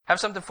have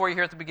something for you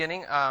here at the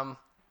beginning. I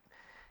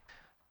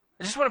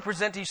just want to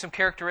present to you some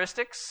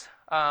characteristics,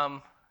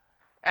 and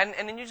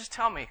then you just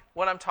tell me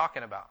what I'm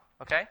talking about,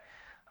 okay?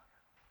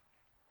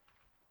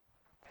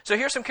 So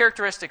here's some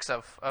characteristics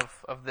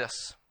of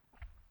this.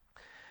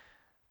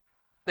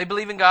 They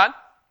believe in God,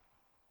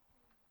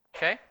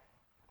 okay?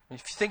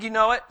 If you think you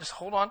know it, just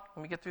hold on.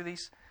 Let me get through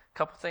these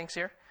couple things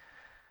here.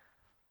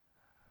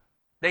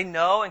 They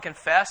know and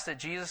confess that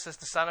Jesus is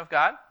the Son of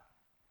God.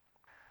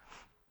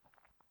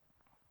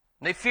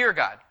 And they fear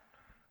God.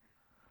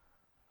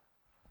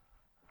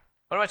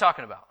 What am I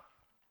talking about?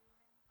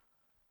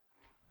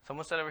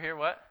 Someone said over here,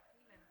 what?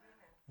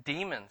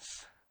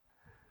 Demons.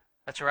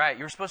 That's right.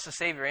 You were supposed to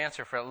save your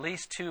answer for at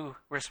least 2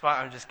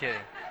 responses. I'm just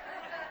kidding.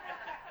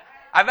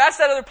 I've asked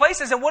that other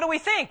places, and what do we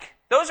think?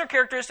 Those are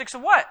characteristics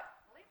of what?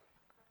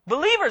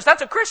 Believers.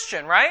 That's a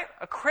Christian, right?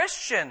 A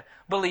Christian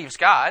believes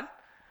God.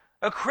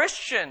 A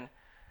Christian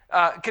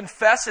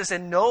confesses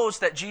and knows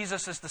that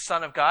Jesus is the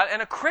Son of God.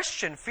 And a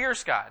Christian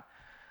fears God.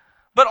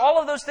 But all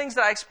of those things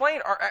that I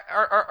explained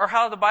are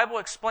how the Bible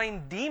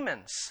explained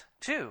demons,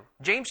 too.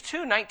 James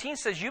 2:19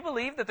 says, you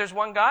believe that there's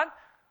one God?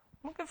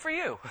 Well, good for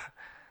you.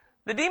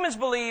 The demons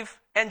believe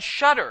and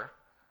shudder.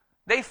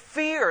 They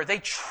fear. They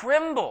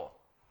tremble.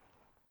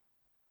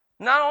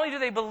 Not only do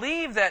they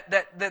believe that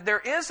there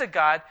is a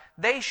God,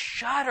 they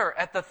shudder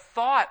at the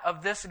thought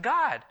of this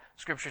God,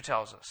 Scripture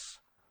tells us.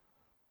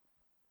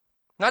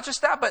 Not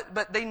just that,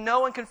 but they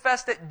know and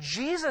confess that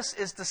Jesus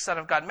is the Son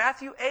of God.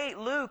 Matthew 8,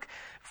 Luke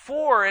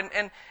 4,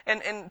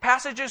 and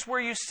passages where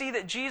you see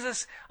that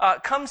Jesus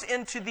comes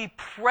into the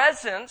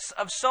presence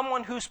of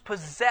someone who's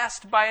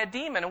possessed by a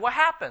demon. And what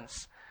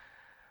happens?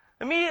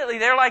 Immediately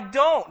they're like,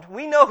 don't.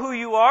 We know who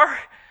you are.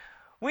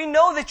 We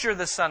know that you're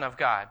the Son of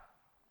God.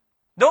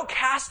 Don't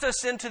cast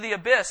us into the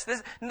abyss.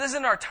 This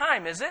isn't our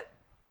time, is it?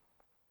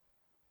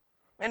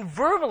 And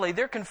verbally,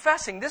 they're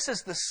confessing this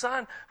is the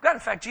Son of God.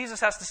 In fact, Jesus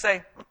has to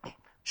say,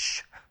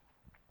 shh,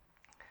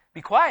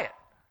 be quiet,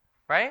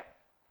 right?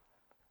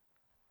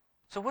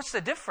 So what's the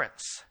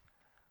difference?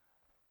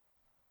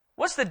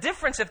 What's the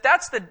difference if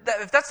that's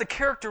the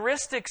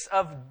characteristics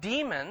of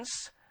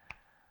demons?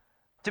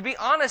 To be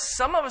honest,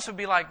 some of us would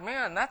be like,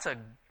 man, that's a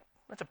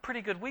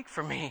pretty good week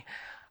for me.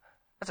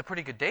 That's a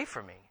pretty good day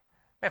for me.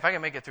 Man, if I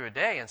can make it through a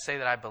day and say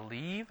that I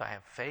believe, I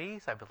have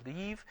faith, I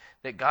believe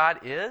that God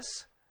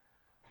is.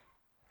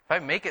 If I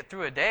make it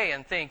through a day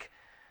and think,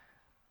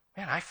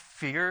 man, I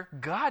fear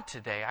God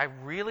today. I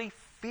really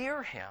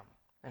fear Him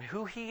and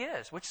who He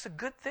is, which is a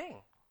good thing.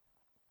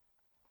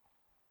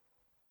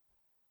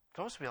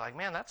 Some of us would be like,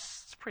 man,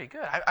 that's pretty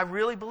good. I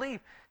really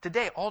believe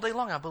today, all day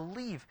long, I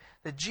believe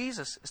that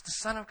Jesus is the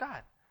Son of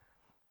God.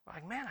 I'm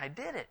like, man, I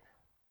did it.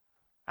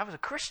 I was a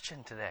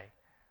Christian today.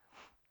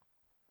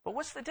 But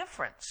what's the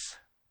difference?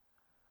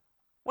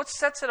 What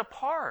sets it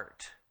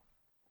apart?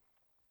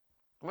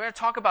 We're going to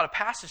talk about a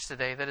passage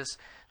today that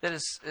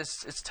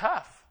is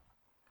tough.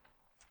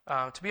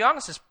 To be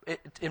honest,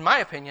 in my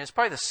opinion, it's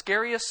probably the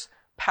scariest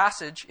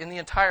passage in the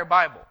entire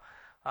Bible.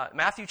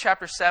 Matthew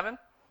chapter 7.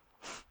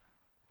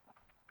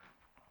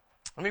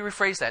 Let me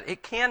rephrase that.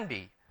 It can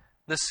be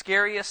the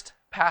scariest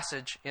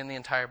passage in the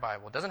entire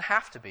Bible. It doesn't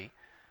have to be,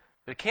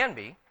 but it can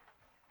be.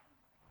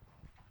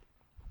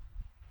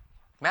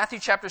 Matthew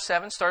chapter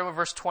 7, starting with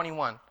verse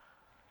 21.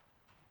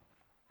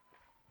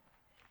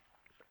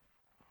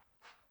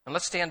 And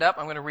let's stand up.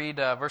 I'm going to read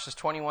verses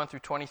 21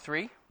 through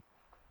 23.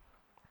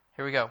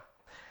 Here we go.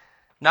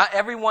 Not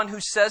everyone who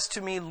says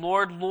to me,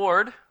 Lord,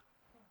 Lord,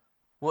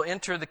 will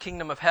enter the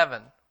kingdom of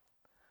heaven,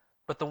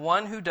 but the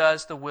one who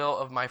does the will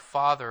of my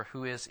Father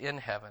who is in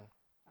heaven.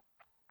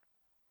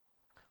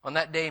 On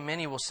that day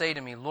many will say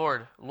to me,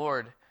 Lord,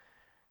 Lord,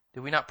 did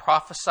we not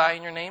prophesy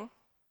in your name?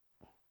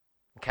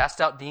 And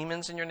cast out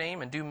demons in your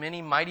name? And do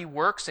many mighty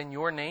works in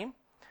your name?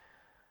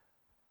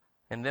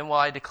 And then will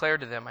I declare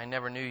to them, I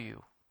never knew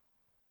you.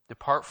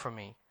 Depart from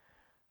me,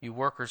 you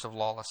workers of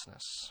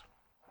lawlessness.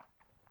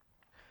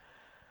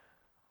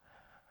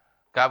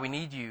 God, we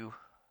need you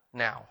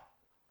now.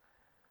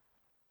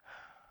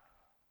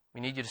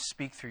 We need you to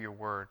speak through your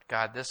word.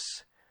 God,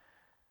 this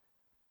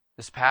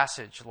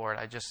passage, Lord,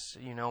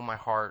 you know my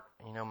heart.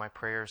 You know my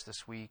prayers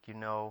this week. You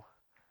know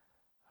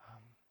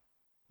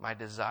my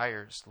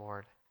desires,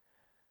 Lord.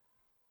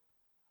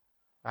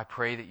 I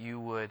pray that you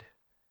would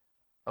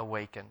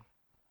awaken,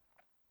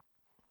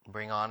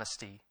 bring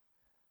honesty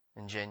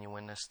and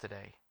genuineness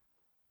today.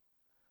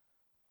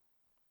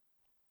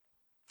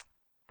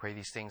 Pray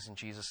these things in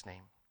Jesus'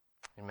 name.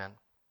 Amen.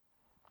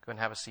 Go ahead and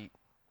have a seat.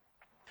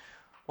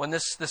 When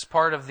this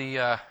part of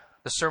the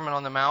Sermon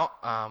on the Mount,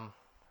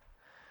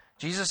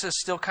 Jesus is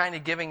still kind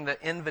of giving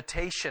the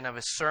invitation of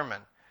his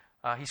sermon.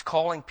 He's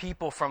calling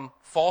people from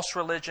false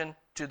religion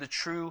to the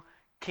true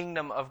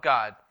kingdom of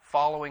God,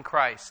 following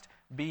Christ,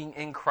 being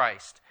in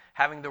Christ,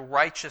 having the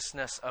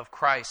righteousness of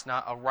Christ,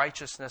 not a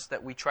righteousness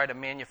that we try to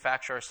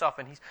manufacture ourselves.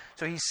 And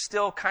he's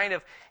still kind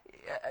of,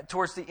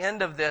 towards the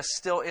end of this,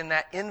 still in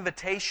that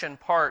invitation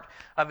part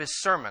of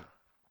his sermon.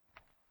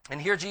 And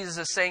here Jesus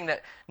is saying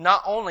that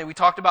not only, we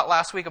talked about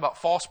last week about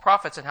false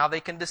prophets and how they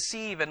can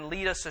deceive and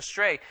lead us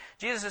astray.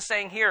 Jesus is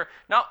saying here,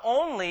 not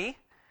only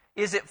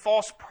is it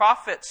false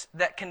prophets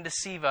that can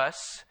deceive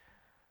us,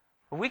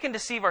 but we can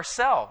deceive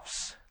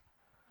ourselves.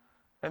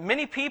 And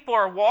many people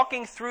are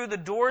walking through the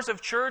doors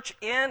of church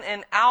in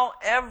and out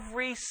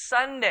every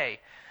Sunday.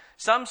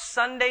 Some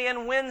Sunday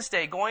and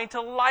Wednesday, going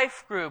to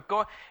life group,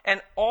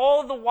 and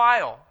all the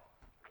while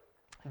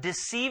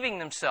deceiving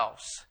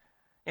themselves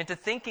into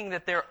thinking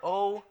that they're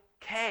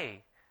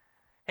okay.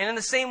 And in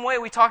the same way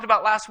we talked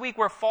about last week,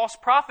 where false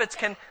prophets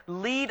can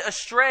lead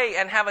astray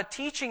and have a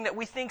teaching that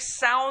we think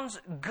sounds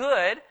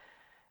good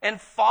and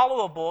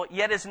followable,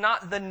 yet is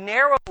not the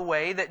narrow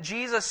way that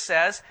Jesus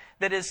says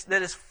that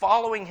is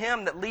following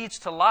Him, that leads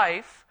to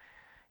life.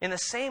 In the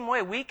same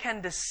way, we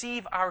can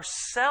deceive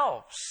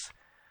ourselves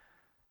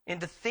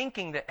into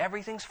thinking that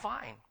everything's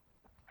fine.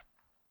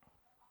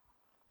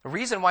 The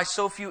reason why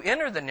so few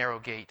enter the narrow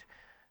gate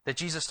that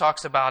Jesus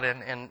talks about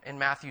in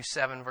Matthew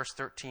 7, verse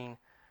 13,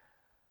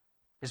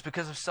 is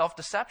because of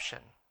self-deception.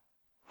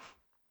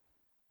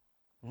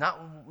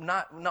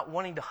 Not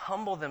wanting to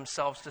humble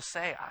themselves to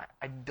say,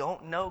 I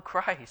don't know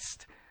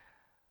Christ.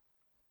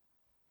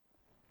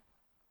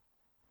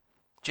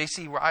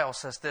 J.C. Ryle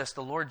says this: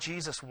 the Lord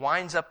Jesus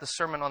winds up the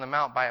Sermon on the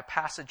Mount by a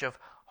passage of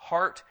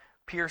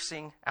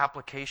heart-piercing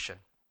application.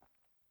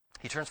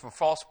 He turns from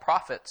false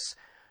prophets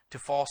to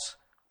false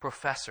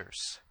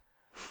professors.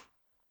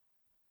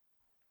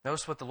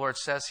 Notice what the Lord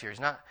says here. He's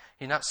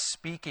not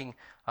speaking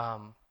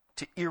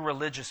to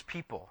irreligious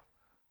people.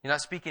 He's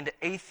not speaking to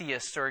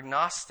atheists or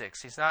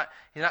agnostics. He's not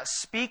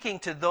speaking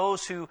to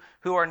those who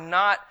are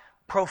not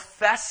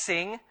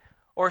professing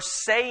or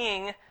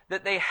saying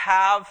that they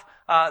have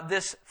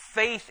this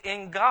faith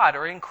in God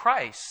or in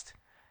Christ.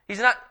 He's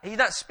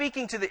not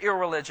speaking to the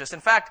irreligious. In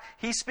fact,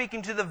 he's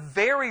speaking to the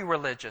very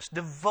religious,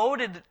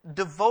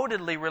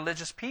 devotedly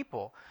religious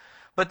people.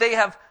 But they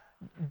have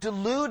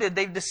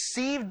they've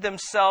deceived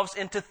themselves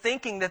into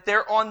thinking that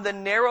they're on the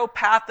narrow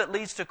path that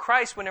leads to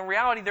Christ, when in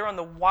reality they're on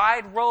the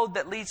wide road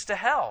that leads to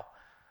hell.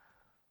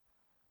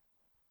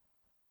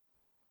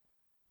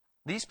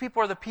 These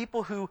people are the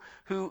people who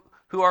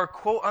are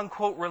quote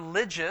unquote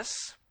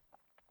religious,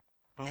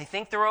 and they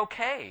think they're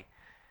okay.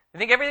 They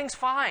think everything's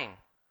fine.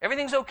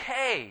 Everything's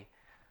okay.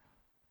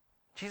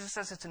 Jesus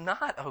says it's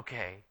not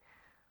okay.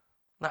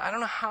 Now, I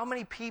don't know how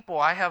many people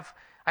I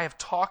have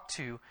talked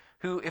to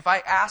who, if I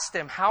ask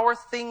them, how are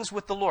things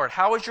with the Lord?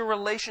 How is your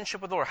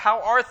relationship with the Lord?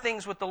 How are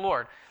things with the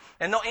Lord?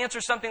 And they'll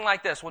answer something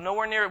like this: well,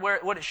 nowhere near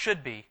what it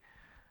should be.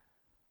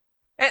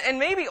 And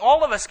maybe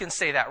all of us can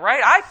say that,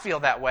 right? I feel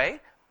that way.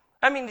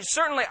 I mean,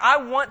 certainly I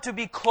want to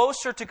be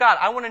closer to God.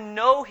 I want to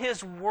know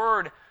His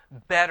Word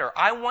better.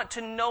 I want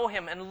to know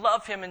Him and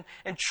love Him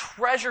and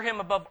treasure Him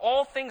above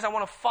all things. I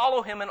want to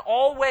follow Him in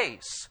all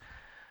ways.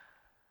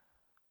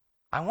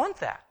 I want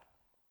that.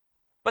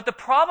 But the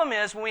problem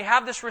is, when we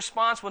have this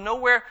response, well,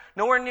 nowhere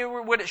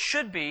near what it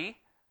should be,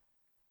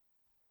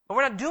 but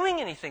we're not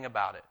doing anything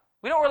about it.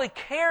 We don't really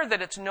care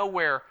that it's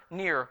nowhere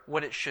near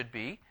what it should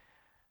be.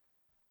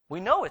 We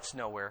know it's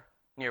nowhere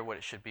near what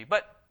it should be,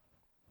 but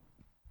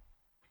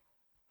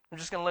I'm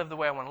just going to live the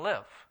way I want to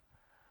live.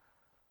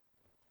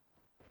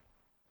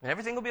 And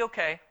everything will be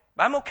okay.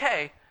 I'm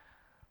okay.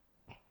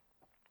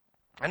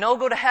 I know I'll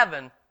go to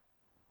heaven,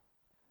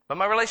 but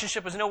my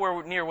relationship is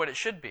nowhere near what it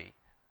should be.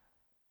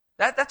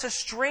 That's a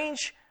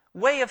strange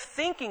way of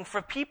thinking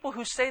for people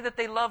who say that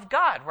they love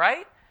God,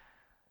 right?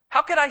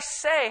 How could I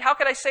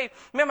say,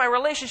 man, my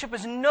relationship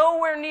is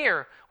nowhere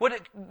near what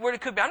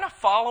it could be. I'm not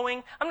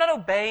following. I'm not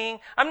obeying.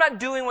 I'm not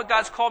doing what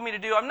God's called me to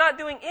do. I'm not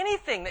doing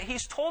anything that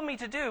He's told me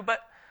to do, but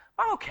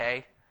I'm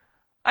okay.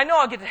 I know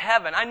I'll get to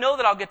heaven. I know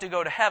that I'll get to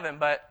go to heaven,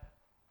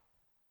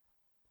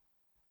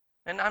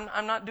 and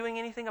I'm not doing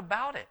anything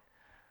about it.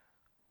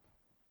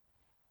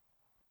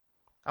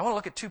 I want to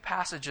look at two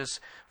passages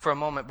for a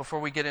moment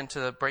before we get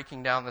into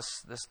breaking down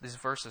these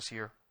verses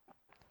here.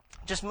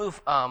 Just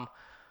move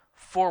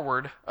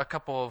forward a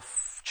couple of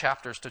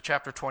chapters to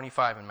chapter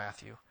 25 in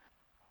Matthew.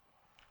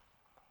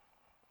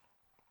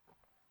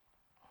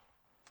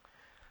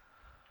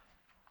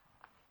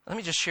 Let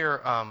me just share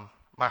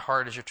my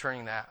heart as you're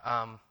turning that.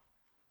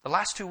 The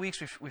last 2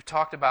 weeks we've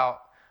talked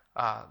about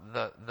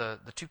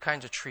the two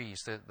kinds of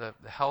trees. The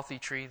healthy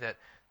tree that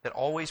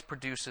always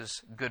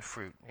produces good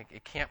fruit.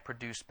 It can't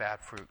produce bad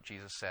fruit,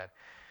 Jesus said.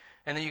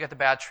 And then you got the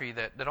bad tree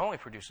that only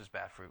produces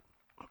bad fruit.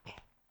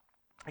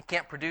 It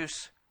can't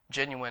produce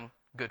genuine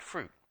good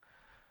fruit.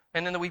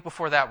 And then the week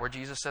before that, where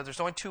Jesus said there's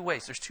only two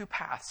ways. There's two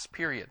paths,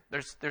 period.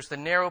 There's the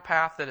narrow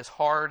path that is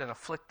hard and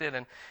afflicted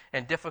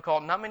and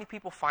difficult. Not many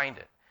people find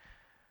it.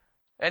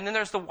 And then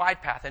there's the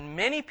wide path. And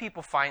many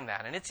people find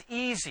that. And it's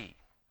easy.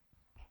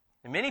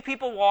 And many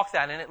people walk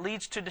that, and it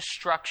leads to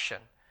destruction.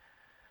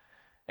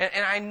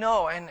 And I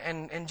know,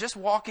 and just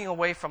walking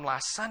away from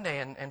last Sunday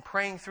and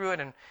praying through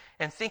it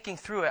and thinking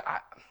through it,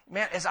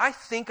 man, as I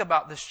think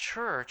about this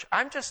church,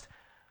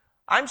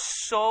 I'm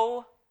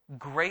so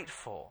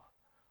grateful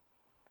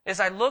As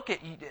I look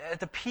at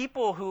the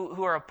people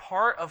who are a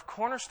part of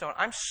Cornerstone,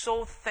 I'm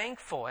so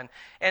thankful. And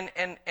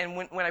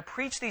when I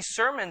preach these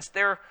sermons,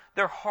 they're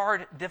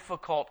hard,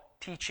 difficult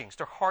teachings.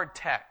 They're hard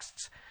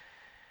texts.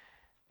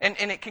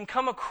 And it can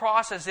come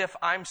across as if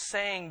I'm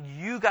saying,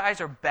 you guys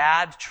are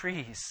bad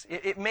trees.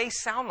 It may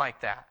sound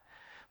like that.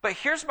 But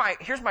here's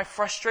my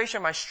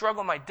frustration, my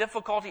struggle, my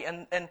difficulty,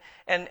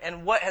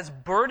 and what has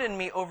burdened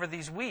me over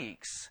these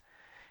weeks.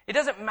 It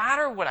doesn't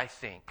matter what I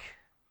think.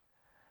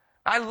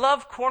 I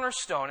love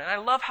Cornerstone, and I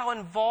love how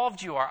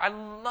involved you are. I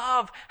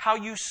love how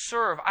you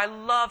serve. I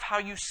love how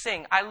you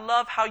sing. I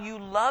love how you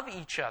love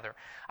each other.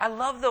 I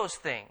love those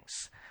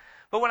things.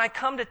 But when I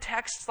come to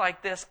texts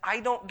like this, I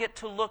don't get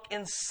to look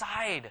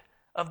inside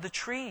of the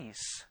trees.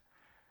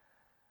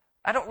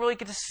 I don't really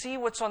get to see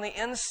what's on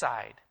the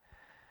inside.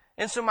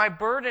 And so my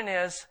burden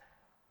is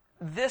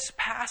this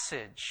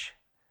passage.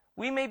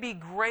 We may be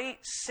great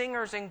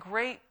singers and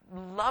great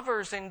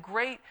lovers and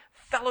great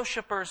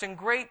fellowshippers and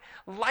great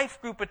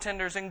life group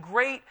attenders and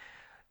great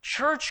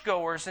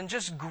churchgoers and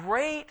just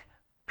great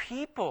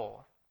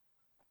people.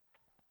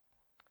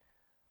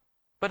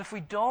 But if we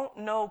don't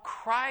know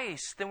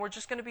Christ, then we're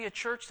just going to be a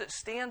church that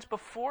stands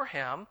before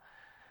Him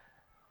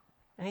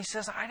and He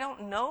says, I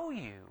don't know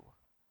you.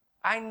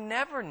 I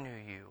never knew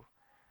you.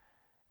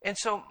 And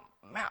so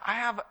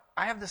I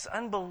have this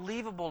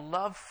unbelievable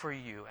love for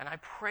you, and I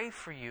pray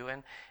for you,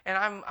 and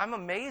I'm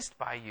amazed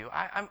by you.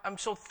 I'm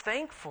so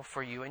thankful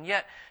for you, and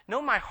yet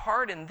know my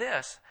heart in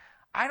this.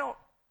 I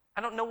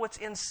don't know what's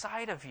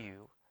inside of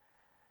you.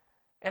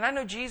 And I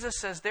know Jesus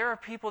says there are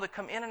people that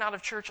come in and out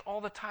of church all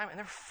the time, and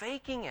they're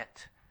faking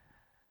it.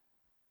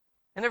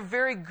 And they're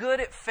very good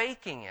at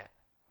faking it.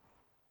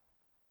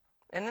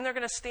 And then they're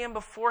going to stand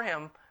before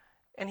Him,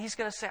 and He's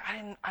going to say,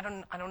 I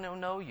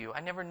don't know you.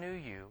 I never knew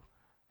you.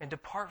 And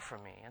depart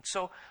from me. And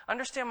so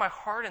understand my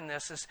heart in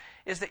this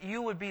is that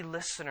you would be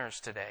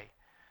listeners today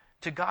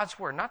to God's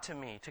Word, not to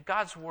me, to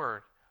God's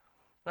Word.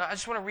 Now, I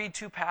just want to read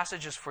 2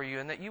 passages for you,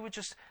 and that you would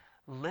just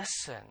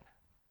listen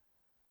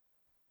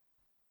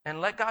and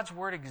let God's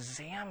Word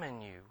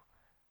examine you.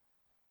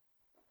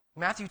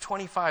 Matthew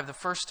 25, the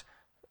first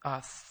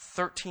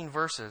 13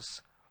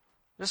 verses.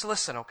 Just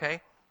listen,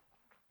 okay?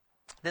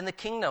 Then the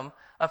kingdom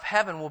of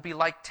heaven will be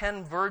like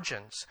 10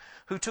 virgins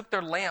who took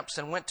their lamps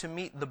and went to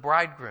meet the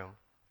bridegroom.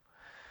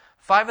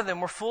 5 of them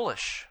were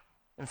foolish,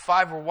 and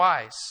 5 were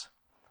wise.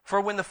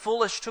 For when the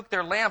foolish took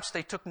their lamps,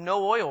 they took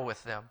no oil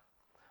with them.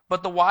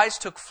 But the wise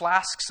took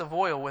flasks of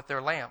oil with their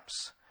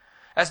lamps.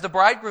 As the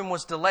bridegroom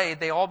was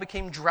delayed, they all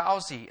became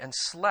drowsy and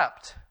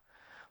slept.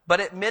 But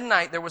at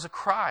midnight there was a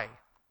cry,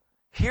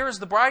 "Here is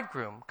the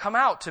bridegroom, come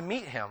out to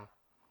meet him."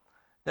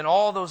 Then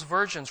all those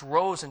virgins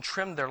rose and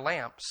trimmed their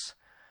lamps.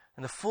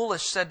 And the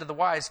foolish said to the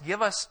wise,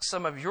 "Give us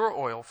some of your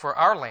oil, for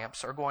our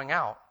lamps are going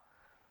out."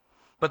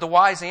 But the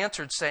wise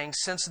answered, saying,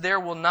 "Since there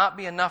will not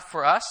be enough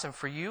for us and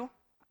for you,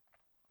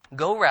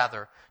 go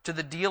rather to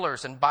the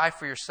dealers and buy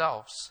for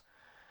yourselves."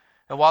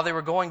 And while they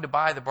were going to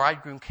buy, the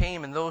bridegroom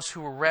came, and those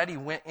who were ready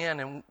went in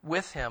and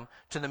with him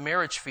to the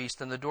marriage feast,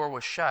 and the door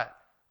was shut.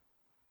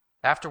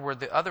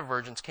 Afterward, the other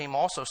virgins came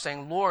also,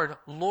 saying, "Lord,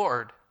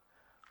 Lord,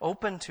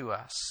 open to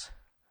us."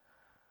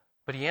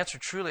 But he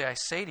answered, "Truly I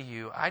say to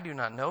you, I do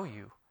not know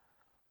you.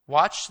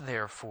 Watch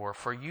therefore,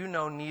 for you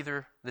know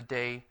neither the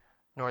day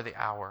nor the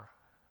hour."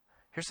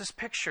 Here's this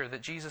picture that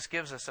Jesus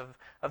gives us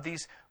of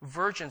these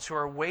virgins who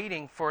are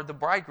waiting for the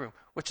bridegroom,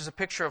 which is a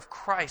picture of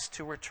Christ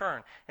to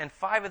return. And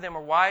 5 of them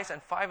are wise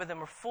and 5 of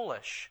them are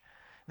foolish.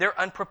 They're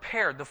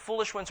unprepared. The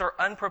foolish ones are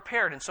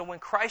unprepared. And so when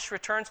Christ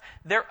returns,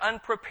 they're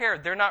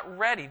unprepared. They're not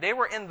ready. They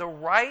were in the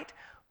right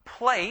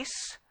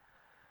place.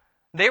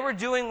 They were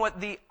doing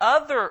what the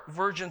other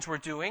virgins were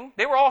doing.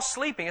 They were all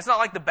sleeping. It's not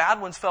like the bad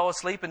ones fell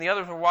asleep and the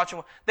others were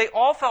watching. They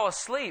all fell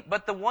asleep,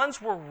 but the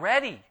ones were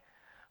ready.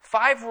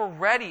 5 were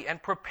ready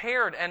and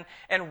prepared and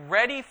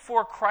ready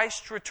for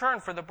Christ's return,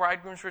 for the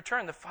bridegroom's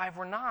return. The 5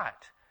 were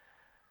not.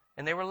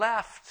 And they were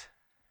left.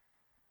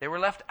 They were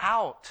left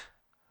out.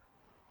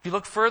 If you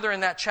look further in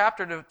that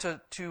chapter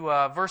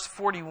to verse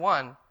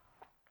 41,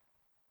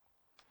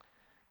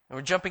 and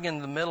we're jumping in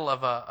the middle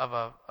of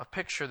a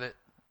picture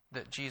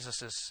that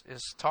Jesus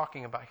is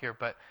talking about here,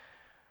 but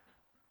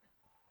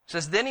it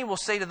says, "Then he will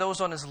say to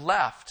those on his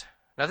left."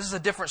 Now this is a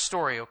different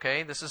story,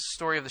 okay? This is the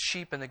story of the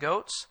sheep and the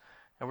goats.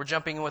 And we're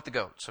jumping in with the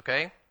goats,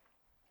 okay?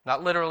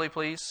 Not literally,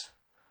 please.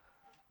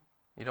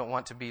 You don't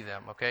want to be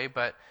them, okay?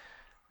 But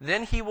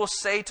then he will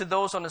say to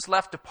those on his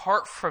left,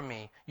 "Depart from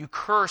me, you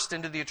cursed,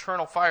 into the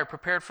eternal fire,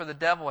 prepared for the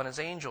devil and his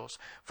angels.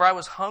 For I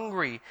was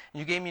hungry, and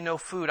you gave me no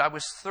food. I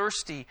was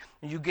thirsty,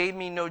 and you gave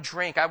me no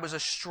drink. I was a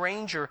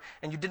stranger,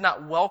 and you did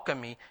not welcome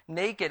me.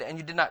 Naked, and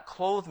you did not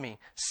clothe me.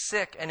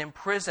 Sick and in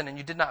prison, and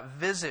you did not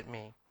visit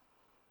me."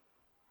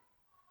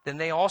 Then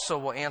they also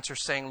will answer,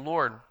 saying,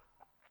 "Lord,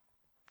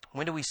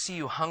 when do we see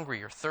you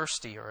hungry or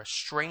thirsty or a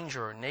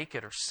stranger or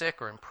naked or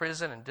sick or in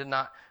prison and did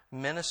not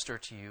minister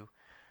to you?"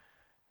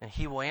 And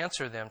he will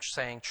answer them,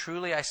 saying,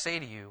 "Truly I say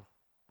to you,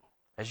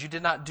 as you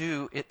did not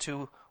do it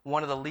to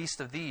one of the least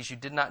of these, you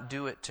did not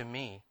do it to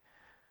me."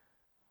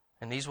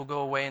 And these will go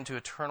away into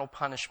eternal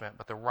punishment,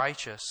 but the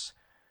righteous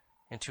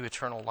into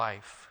eternal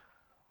life.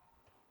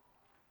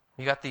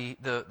 You got the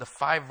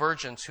 5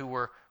 virgins who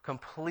were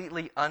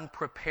completely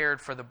unprepared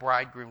for the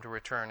bridegroom to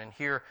return. And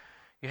here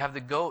you have the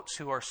goats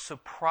who are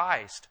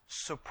surprised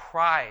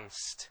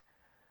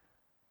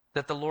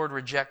that the Lord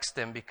rejects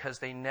them because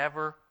they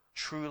never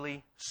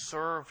truly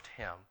served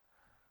Him.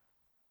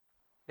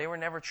 They were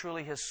never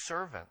truly His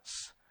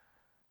servants.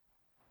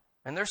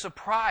 And they're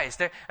surprised.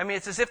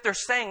 It's as if they're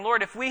saying,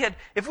 Lord, if we had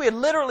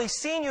literally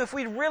seen you, if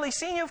we'd really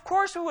seen you, of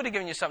course we would have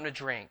given you something to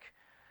drink.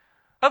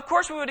 Of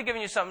course we would have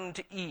given you something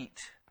to eat.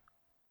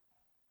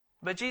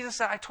 But Jesus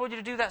said, I told you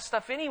to do that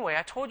stuff anyway.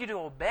 I told you to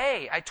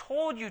obey. I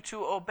told you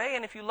to obey,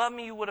 and if you loved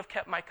me, you would have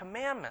kept my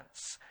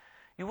commandments.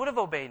 You would have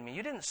obeyed me.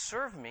 You didn't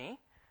serve me.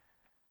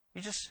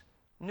 You just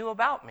knew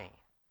about me.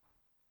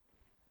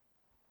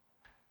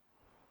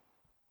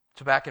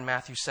 So back in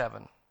Matthew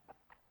 7.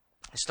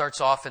 It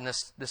starts off in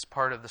this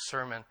part of the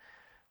sermon,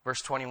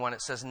 verse 21.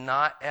 It says,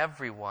 not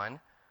everyone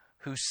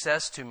who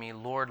says to me,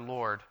 Lord,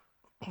 Lord,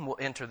 will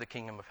enter the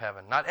kingdom of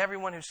heaven. Not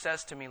everyone who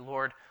says to me,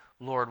 Lord,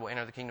 Lord, will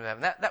enter the kingdom of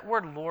heaven. That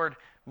word Lord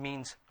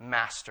means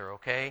master,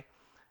 okay?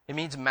 It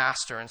means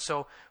master. And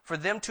so for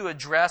them to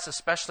address,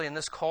 especially in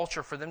this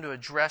culture, for them to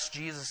address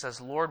Jesus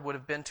as Lord would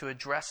have been to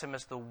address Him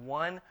as the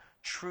one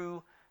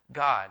true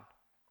God.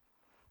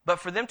 But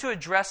for them to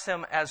address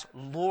Him as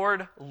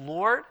Lord,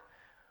 Lord,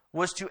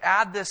 was to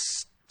add this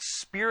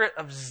spirit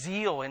of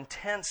zeal,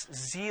 intense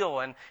zeal,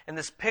 and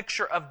this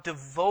picture of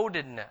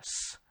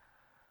devotedness.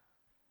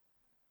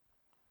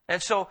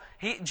 And so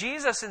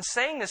Jesus, in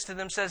saying this to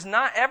them, says,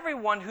 not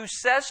everyone who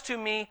says to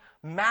me,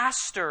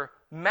 Master,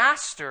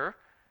 Master,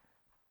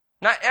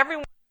 not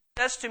everyone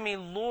who says to me,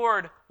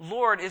 Lord,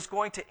 Lord, is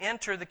going to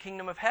enter the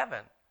kingdom of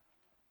heaven.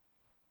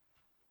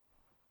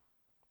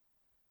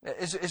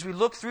 As we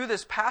look through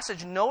this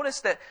passage,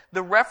 notice that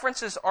the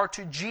references are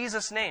to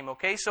Jesus' name,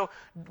 okay? So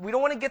we don't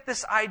want to get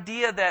this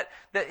idea that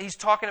he's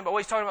talking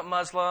about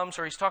Muslims,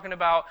 or he's talking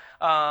about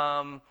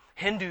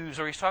Hindus,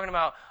 or he's talking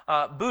about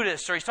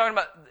Buddhists, or he's talking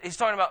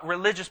about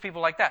religious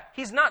people like that.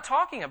 He's not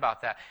talking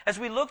about that. As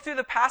we look through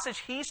the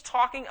passage, he's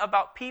talking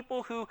about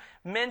people who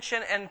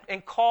mention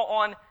and call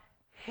on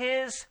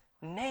His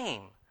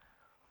name,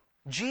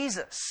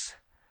 Jesus.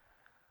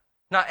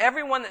 Not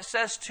everyone that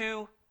says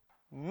to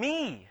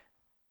me,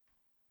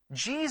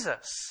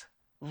 Jesus,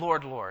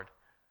 Lord, Lord.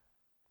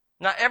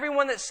 Not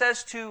everyone that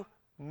says to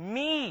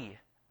me,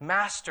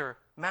 Master,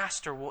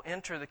 Master, will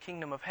enter the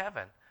kingdom of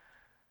heaven.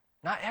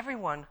 Not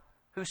everyone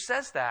who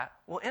says that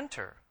will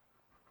enter.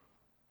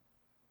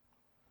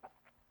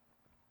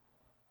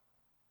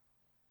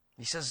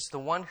 He says, it's the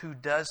one who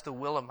does the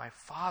will of my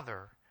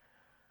Father.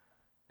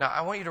 Now,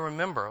 I want you to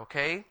remember,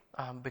 okay,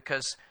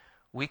 because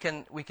we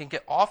can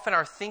get off in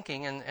our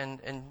thinking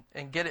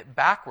and get it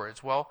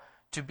backwards. Well,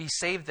 to be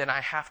saved, then I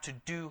have to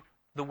do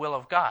the will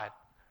of God.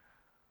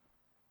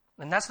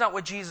 And that's not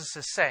what Jesus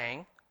is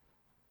saying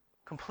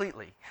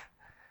completely.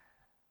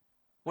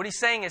 What He's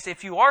saying is,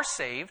 if you are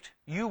saved,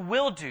 you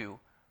will do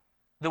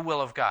the will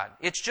of God.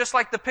 It's just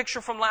like the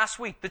picture from last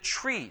week, the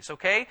trees,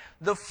 okay?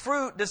 The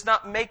fruit does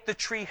not make the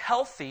tree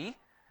healthy.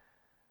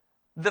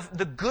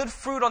 The good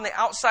fruit on the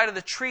outside of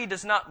the tree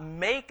does not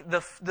make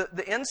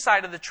the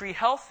inside of the tree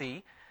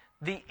healthy.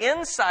 The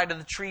inside of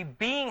the tree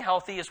being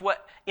healthy is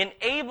what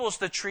enables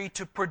the tree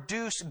to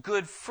produce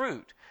good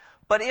fruit.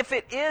 But if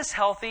it is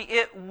healthy,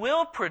 it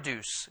will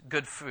produce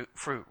good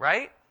fruit,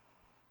 right?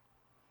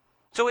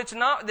 So it's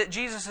not that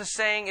Jesus is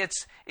saying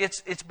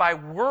it's by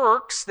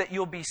works that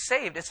you'll be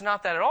saved. It's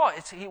not that at all.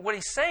 What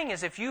He's saying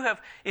is if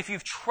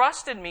you've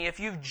trusted me, if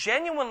you've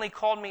genuinely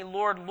called me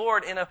Lord,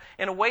 Lord in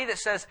a way that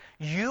says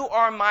you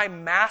are my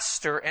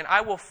master and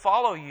I will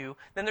follow you,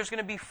 then there's going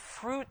to be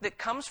fruit that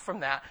comes from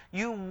that.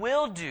 You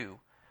will do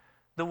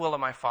the will of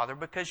my Father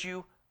because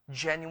you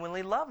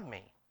genuinely love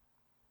me.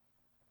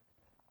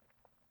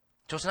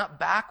 So it's not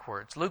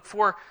backwards. Luke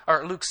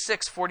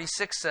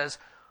 6:46 says,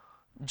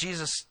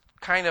 Jesus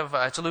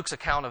it's Luke's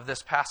account of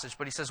this passage,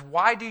 but he says,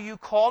 why do you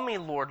call me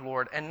Lord,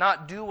 Lord, and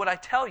not do what I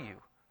tell you?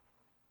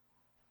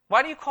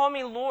 Why do you call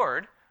me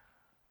Lord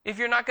if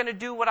you're not going to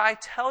do what I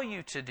tell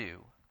you to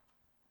do?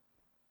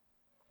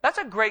 That's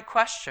a great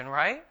question,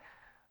 right?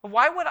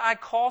 Why would I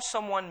call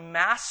someone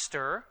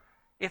master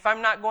if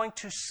I'm not going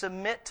to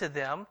submit to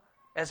them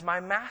as my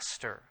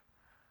master?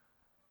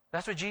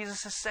 That's what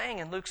Jesus is saying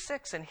in Luke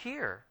 6 and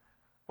here.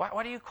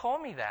 Why do you call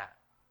me that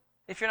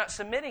if you're not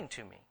submitting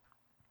to me?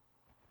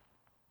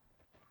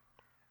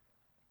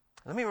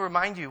 Let me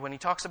remind you, when he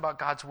talks about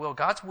God's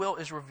will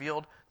is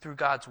revealed through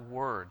God's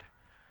Word.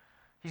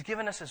 He's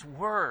given us His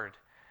Word.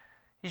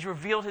 He's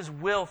revealed His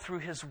will through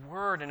His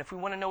Word. And if we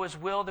want to know His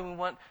will, then we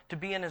want to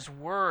be in His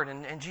Word.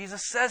 And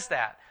Jesus says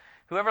that.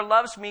 Whoever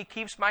loves me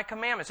keeps my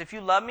commandments. If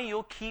you love me,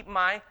 you'll keep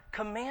my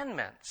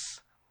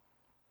commandments.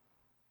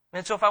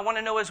 And so if I want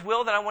to know His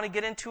will, then I want to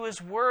get into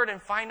His Word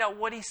and find out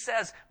what He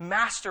says.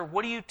 Master,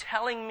 what are you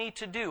telling me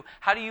to do?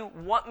 How do you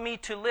want me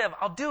to live?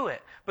 I'll do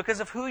it because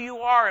of who you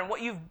are and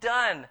what you've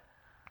done.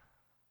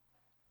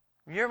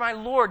 You're my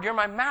Lord. You're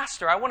my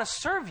master. I want to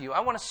serve you. I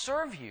want to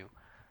serve you.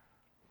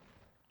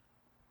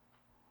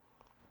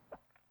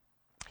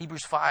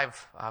 Hebrews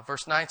 5,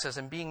 verse 9 says,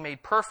 "And being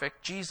made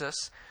perfect,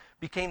 Jesus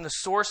became the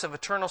source of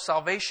eternal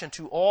salvation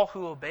to all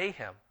who obey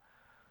him."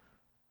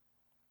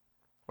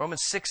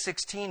 Romans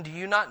 6:16, "Do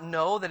you not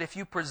know that if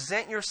you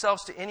present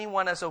yourselves to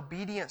anyone as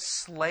obedient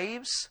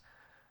slaves,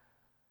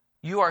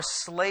 you are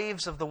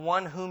slaves of the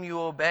one whom you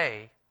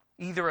obey,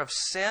 either of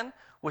sin,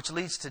 which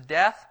leads to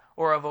death,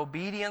 or of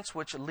obedience,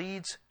 which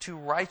leads to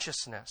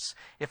righteousness?"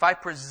 If I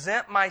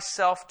present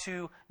myself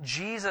to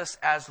Jesus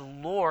as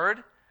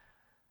Lord,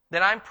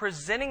 then I'm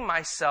presenting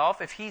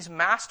myself, if he's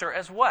master,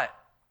 as what?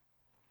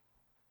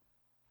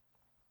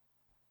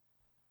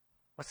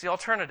 What's the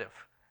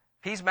alternative?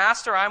 If he's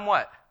master, I'm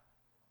what?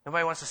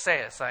 Nobody wants to say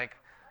it. It's like,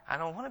 I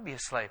don't want to be a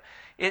slave.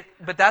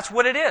 But that's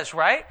what it is,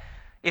 right?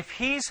 If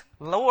he's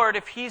Lord,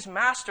 if he's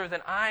master,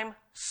 then I'm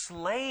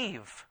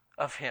slave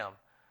of him.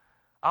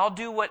 I'll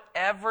do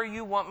whatever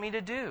you want me to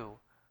do.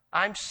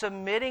 I'm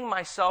submitting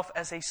myself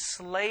as a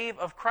slave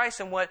of Christ.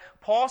 And what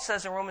Paul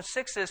says in Romans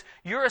 6 is,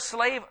 you're a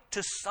slave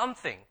to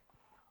something.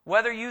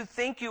 Whether you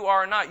think you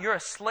are or not, you're a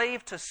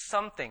slave to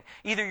something.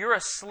 Either you're a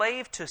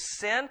slave to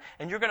sin,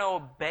 and you're going to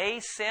obey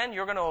sin.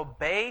 You're going to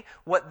obey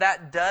what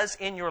that does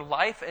in your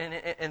life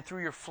and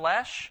through your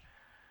flesh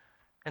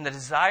and the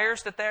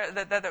desires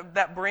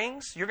that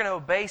brings. You're going to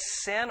obey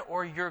sin,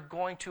 or you're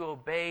going to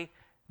obey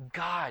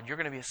God. You're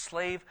going to be a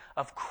slave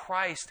of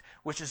Christ,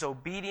 which is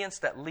obedience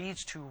that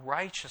leads to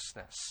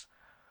righteousness.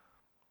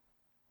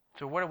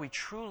 So what are we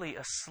truly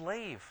a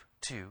slave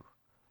to?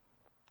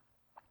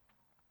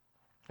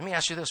 Let me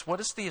ask you this.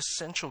 What is the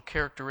essential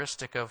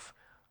characteristic of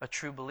a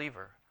true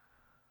believer?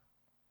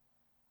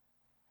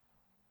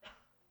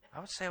 I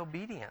would say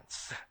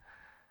obedience.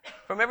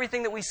 From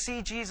everything that we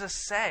see Jesus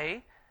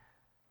say,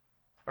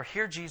 or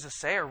hear Jesus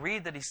say, or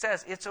read that he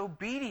says, it's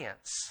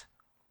obedience.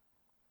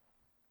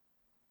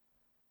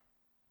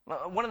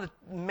 One of the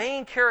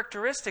main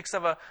characteristics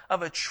of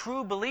a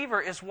true believer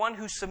is one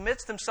who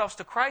submits themselves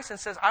to Christ and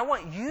says, I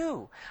want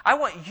you, I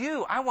want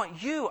you, I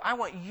want you, I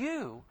want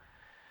you.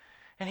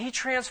 And he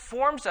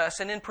transforms us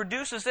and then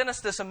produces in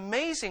us this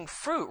amazing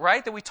fruit,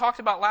 right, that we talked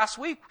about last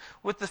week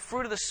with the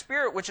fruit of the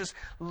Spirit, which is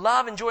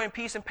love and joy and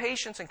peace and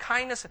patience and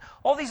kindness and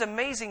all these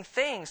amazing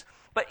things.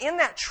 But in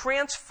that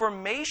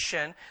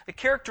transformation, the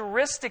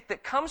characteristic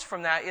that comes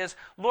from that is,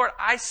 Lord,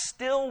 I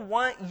still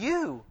want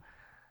you.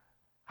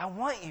 I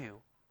want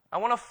you. I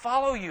want to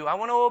follow you. I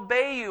want to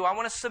obey you. I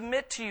want to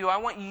submit to you. I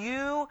want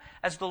you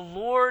as the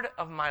Lord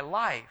of my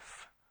life.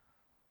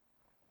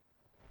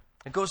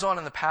 It goes on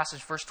in the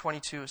passage, verse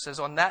 22. It says,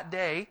 "On that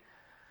day,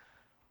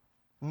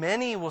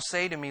 many will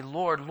say to me,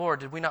 Lord, Lord,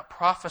 did we not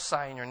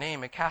prophesy in your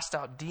name and cast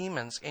out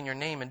demons in your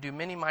name and do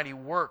many mighty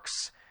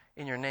works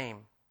in your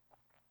name?"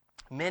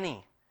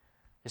 Many,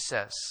 it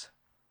says.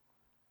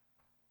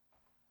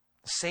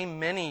 The same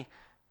many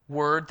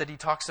word that he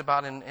talks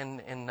about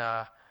in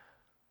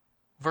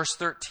verse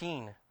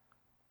 13. It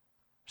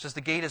says,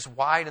 "The gate is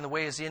wide and the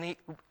way is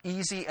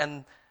easy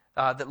and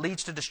that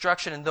leads to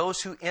destruction, and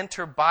those who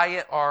enter by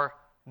it are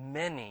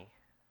many."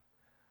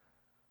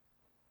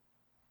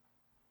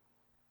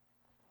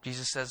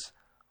 Jesus says,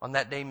 on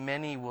that day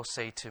many will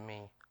say to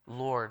me,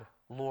 Lord,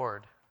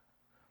 Lord,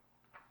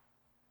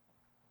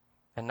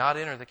 and not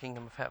enter the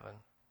kingdom of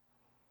heaven.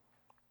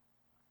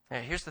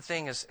 Now, here's the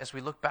thing, as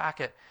we look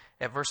back at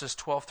verses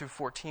 12 through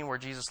 14, where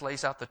Jesus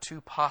lays out the two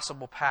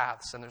possible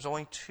paths, and there's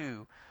only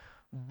two,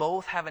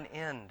 both have an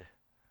end.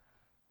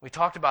 We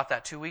talked about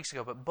that 2 weeks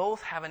ago, but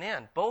both have an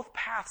end. Both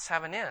paths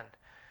have an end.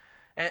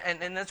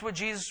 And that's what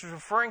Jesus is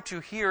referring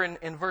to here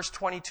in verse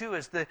 22,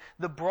 is the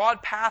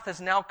broad path has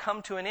now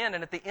come to an end,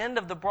 and at the end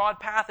of the broad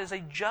path is a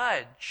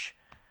judge.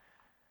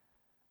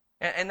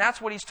 And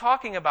that's what he's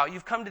talking about.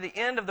 You've come to the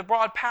end of the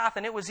broad path,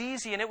 and it was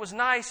easy, and it was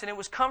nice, and it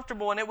was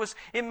comfortable, and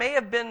it may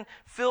have been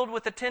filled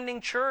with attending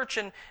church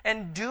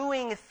and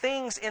doing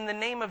things in the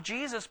name of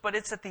Jesus, but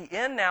it's at the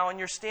end now, and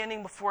you're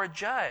standing before a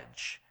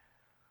judge.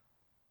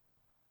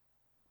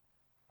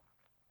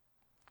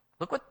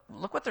 Look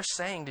what they're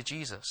saying to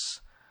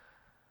Jesus.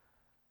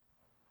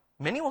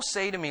 Many will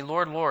say to me,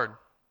 Lord, Lord.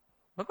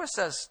 Look what it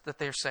says that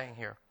they're saying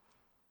here.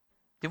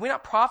 Did we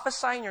not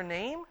prophesy in your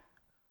name?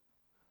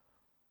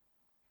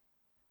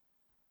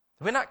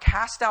 Did we not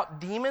cast out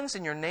demons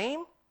in your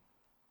name?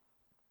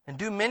 And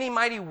do many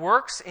mighty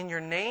works in your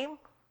name?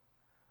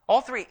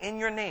 All three, in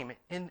your name.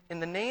 In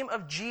the name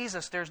of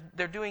Jesus,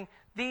 they're doing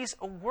these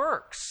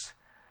works.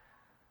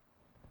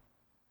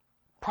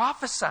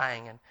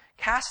 Prophesying and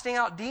casting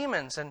out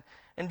demons and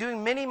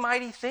doing many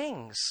mighty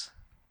things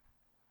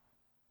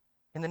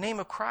in the name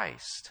of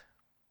Christ.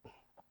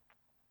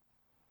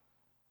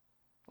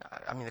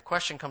 I mean, the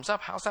question comes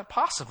up, how's that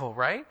possible,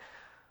 right?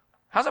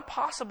 How's it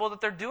possible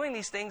that they're doing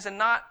these things and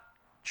not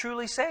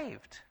truly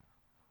saved?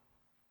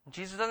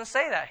 Jesus doesn't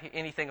say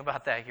anything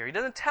about that here. He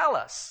doesn't tell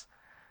us.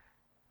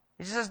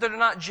 He just says they're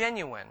not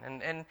genuine.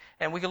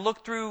 And we can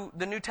look through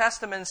the New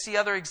Testament and see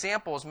other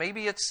examples.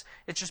 Maybe it's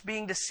just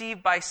being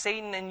deceived by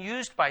Satan and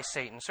used by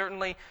Satan.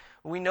 Certainly,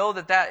 We know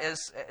that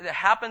it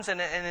happens,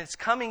 and it's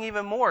coming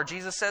even more.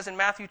 Jesus says in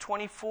Matthew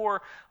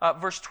 24,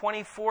 verse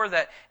 24,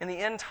 that in the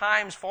end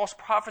times, false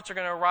prophets are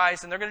going to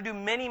arise, and they're going to do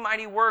many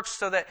mighty works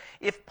so that,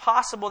 if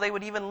possible, they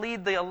would even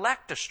lead the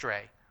elect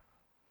astray.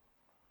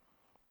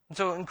 And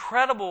so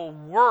incredible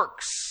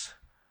works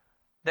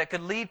that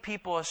could lead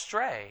people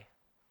astray.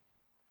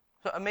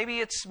 So maybe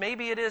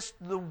it is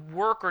the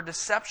work or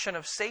deception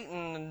of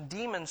Satan and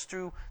demons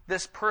through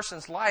this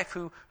person's life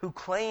who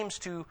claims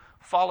to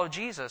follow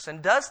Jesus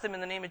and does them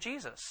in the name of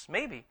Jesus.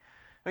 Maybe.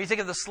 When you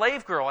think of the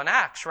slave girl in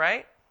Acts,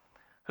 right?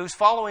 Who's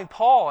following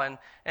Paul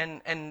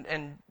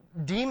and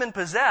demon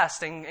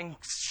possessed and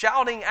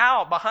shouting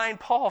out behind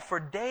Paul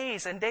for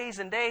days and days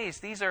and days.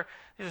 These are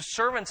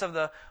servants of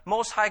the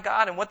Most High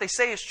God, and what they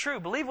say is true.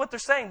 Believe what they're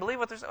saying. Believe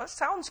what they're saying. That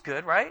sounds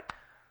good, right?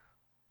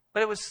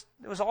 But it was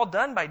all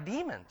done by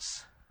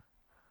demons.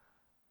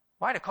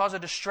 Why? To cause a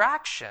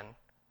distraction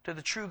to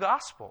the true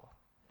gospel.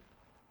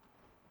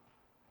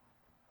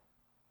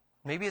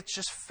 Maybe it's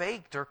just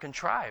faked or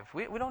contrived.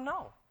 We don't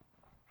know.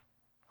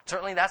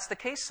 Certainly that's the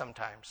case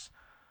sometimes.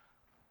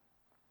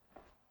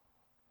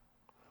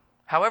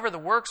 However the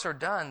works are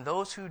done,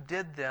 those who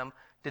did them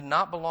did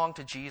not belong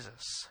to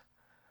Jesus.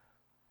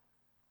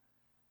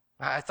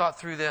 I thought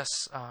through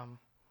this,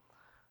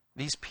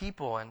 these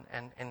people, and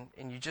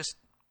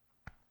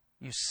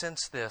you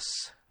sense this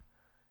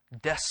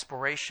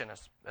desperation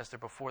as they're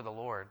before the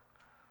Lord,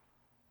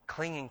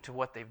 clinging to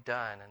what they've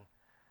done.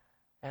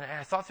 And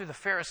I thought through the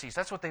Pharisees.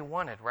 That's what they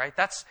wanted, right?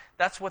 That's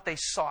what they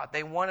sought.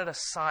 They wanted a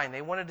sign.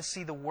 They wanted to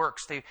see the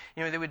works.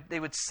 They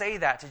would say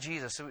that to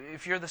Jesus.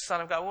 If you're the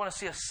Son of God, we want to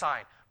see a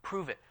sign.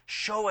 Prove it.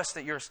 Show us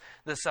that you're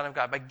the Son of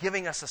God by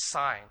giving us a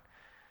sign.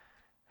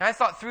 And I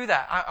thought through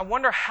that. I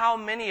wonder how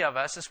many of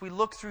us, as we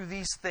look through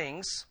these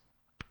things,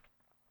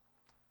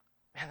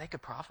 man, they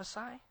could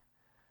prophesy.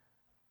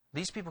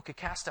 These people could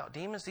cast out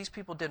demons. These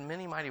people did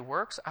many mighty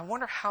works. I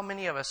wonder how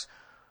many of us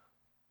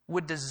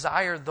would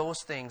desire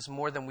those things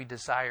more than we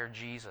desire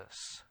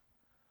Jesus.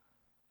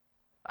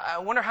 I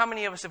wonder how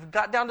many of us, if we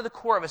got down to the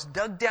core of us,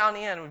 dug down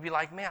in, would be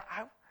like, man,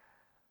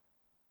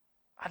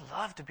 I'd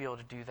love to be able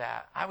to do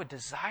that. I would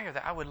desire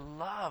that. I would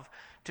love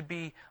to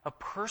be a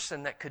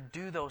person that could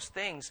do those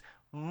things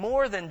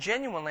more than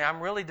genuinely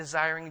I'm really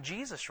desiring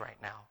Jesus right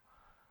now.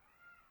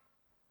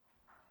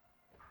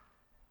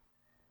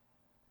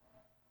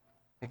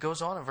 It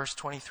goes on in verse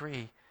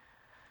 23.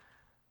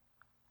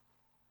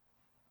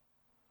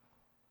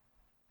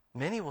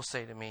 Many will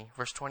say to me,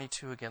 verse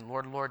 22 again,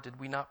 Lord, Lord, did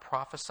we not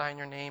prophesy in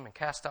your name and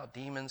cast out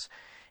demons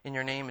in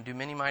your name and do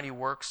many mighty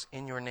works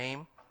in your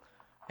name?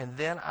 And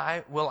then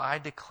I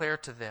declare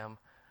to them,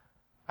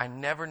 I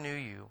never knew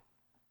you.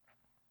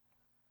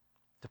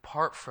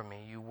 Depart from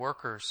me, you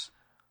workers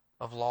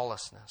of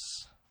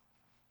lawlessness.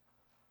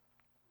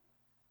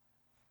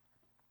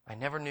 I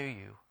never knew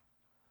you.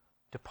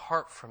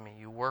 Depart from me,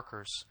 you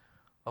workers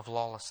of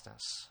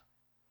lawlessness.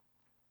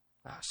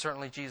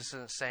 Certainly Jesus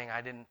isn't saying,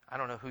 I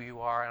don't know who you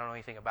are, I don't know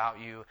anything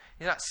about you.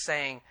 He's not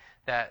saying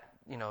that,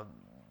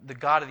 the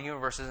God of the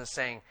universe isn't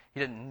saying he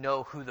didn't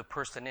know who the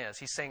person is.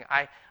 He's saying,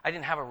 I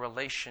didn't have a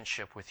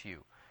relationship with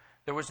you.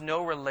 There was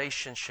no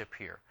relationship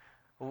here.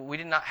 We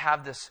did not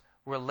have this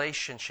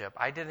relationship.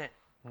 I didn't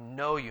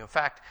know you. In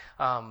fact,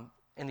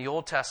 in the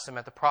Old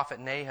Testament, the prophet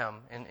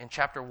Nahum in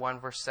chapter 1,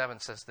 verse 7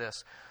 says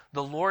this,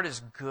 the Lord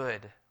is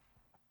good,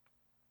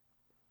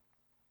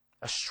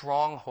 a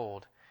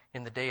stronghold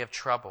in the day of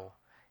trouble.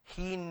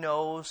 He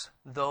knows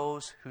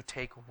those who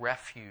take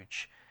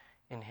refuge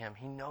in him.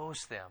 He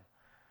knows them.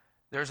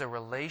 There's a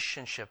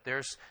relationship.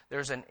 There's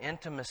an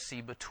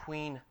intimacy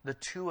between the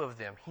two of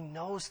them. He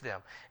knows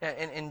them.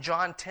 In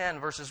John 10,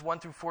 verses 1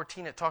 through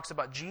 14, it talks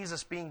about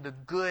Jesus being the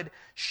good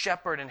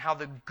shepherd and how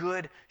the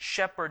good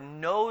shepherd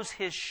knows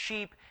his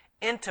sheep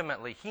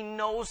intimately. He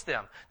knows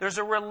them. There's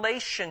a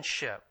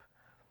relationship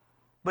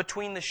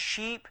between the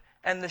sheep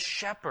and the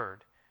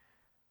shepherd.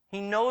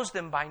 He knows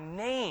them by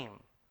name.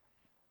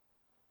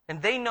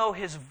 And they know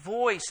his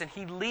voice, and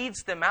he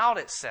leads them out,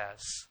 it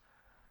says.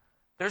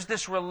 There's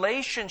this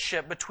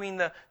relationship between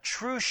the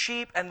true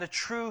sheep and the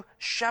true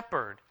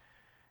shepherd.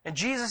 And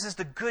Jesus is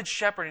the good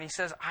shepherd, and he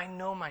says, I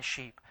know my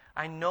sheep.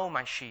 I know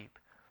my sheep.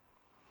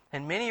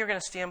 And many are going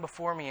to stand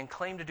before me and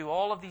claim to do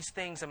all of these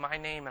things in my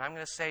name, and I'm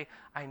going to say,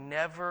 I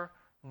never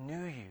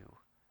knew you.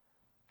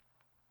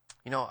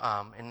 In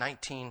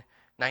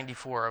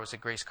 1994, I was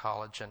at Grace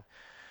College, and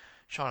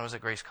Sean was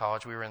at Grace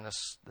College. We were in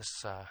this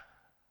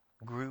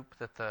group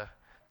that the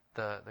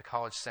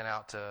college sent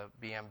out to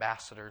be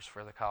ambassadors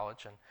for the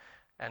college,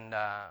 and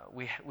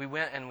we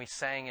went and we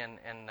sang in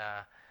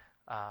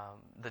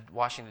the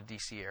Washington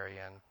D.C.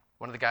 area. And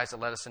one of the guys that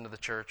led us into the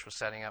church was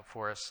setting up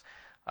for us.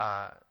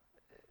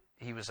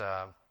 He was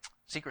a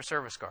Secret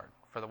Service guard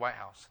for the White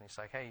House, and he's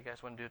like, "Hey, you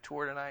guys want to do a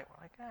tour tonight?"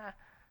 We're like,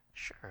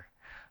 sure.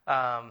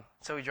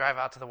 So we drive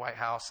out to the White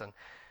House and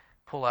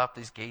pull up.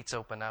 These gates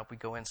open up. We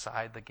go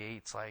inside the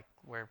gates, like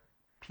where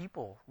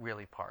people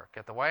really park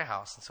at the White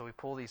House. And so we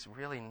pull these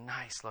really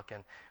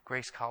nice-looking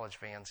Grace College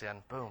vans in,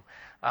 boom,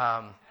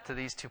 to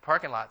these two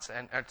parking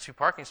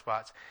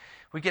spots.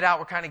 We get out,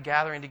 we're kind of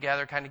gathering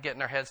together, kind of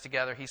getting our heads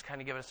together. He's kind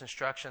of giving us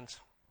instructions.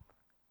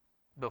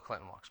 Bill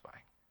Clinton walks by.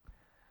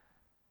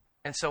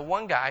 And so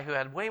one guy who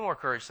had way more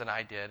courage than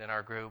I did in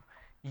our group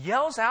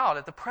yells out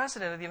at the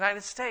President of the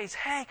United States,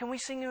 "Hey, can we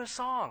sing you a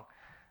song?"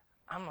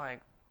 I'm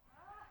like,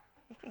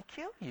 he can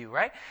kill you,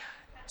 right?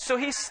 So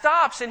he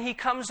stops and he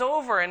comes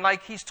over and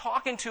like he's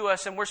talking to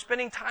us and we're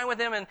spending time with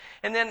him. And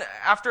then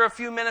after a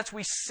few minutes,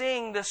 we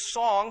sing this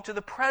song to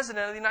the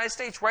President of the United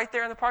States right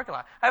there in the parking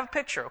lot. I have a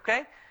picture,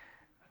 okay?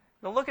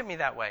 Don't look at me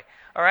that way,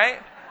 all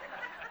right?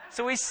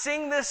 So we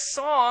sing this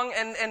song,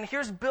 and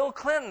here's Bill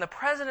Clinton, the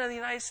President of the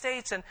United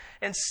States,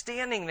 and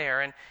standing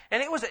there. And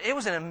it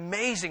was an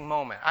amazing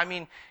moment. I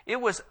mean, it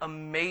was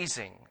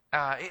amazing.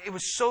 It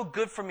was so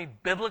good for me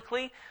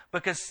biblically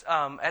because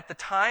at the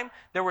time,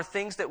 there were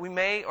things that we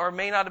may or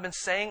may not have been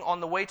saying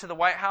on the way to the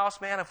White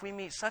House. Man, if we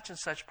meet such and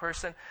such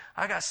person,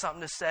 I got something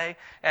to say.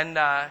 And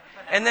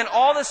then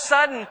all of a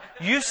sudden,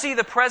 you see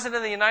the President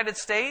of the United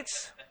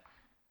States,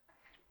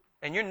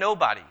 and you're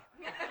nobody.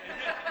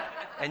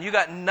 And you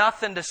got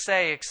nothing to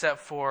say except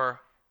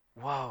for,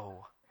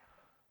 whoa,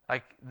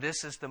 like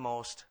this is the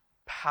most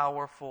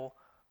powerful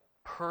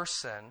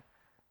person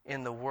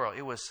in the world.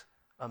 It was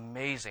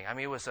amazing. I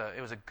mean, it was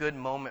a good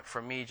moment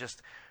for me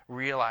just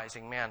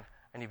realizing, man,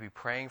 I need to be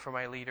praying for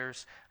my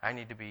leaders. I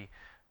need to be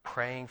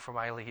praying for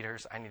my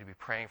leaders. I need to be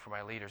praying for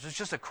my leaders. It's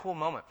just a cool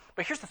moment.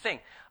 But here's the thing.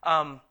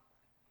 I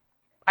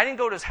didn't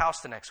go to his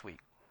house the next week.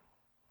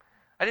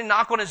 I didn't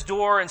knock on his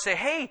door and say,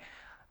 "Hey,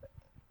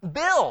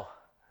 Bill,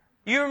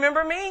 you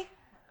remember me?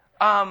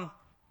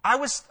 I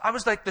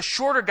was like the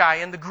shorter guy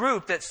in the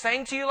group that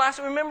sang to you last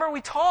week. Remember,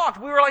 we talked.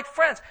 We were like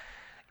friends."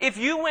 If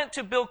you went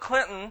to Bill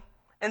Clinton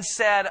and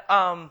said,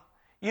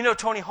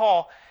 Tony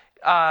Hall,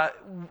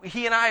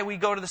 he and I, we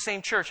go to the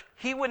same church,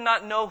 he would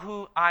not know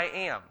who I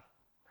am.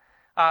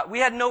 We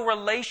had no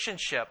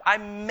relationship. I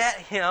met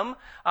him,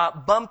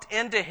 bumped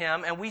into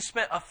him, and we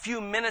spent a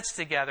few minutes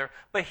together,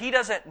 but he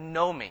doesn't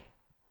know me.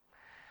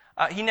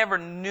 He never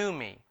knew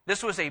me.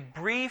 This was a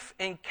brief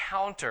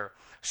encounter.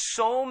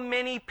 So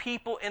many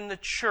people in the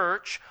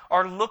church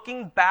are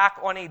looking back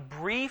on a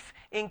brief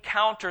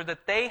encounter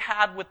that they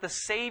had with the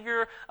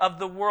Savior of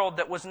the world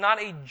that was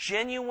not a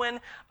genuine,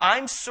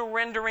 I'm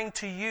surrendering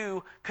to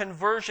you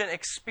conversion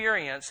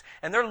experience.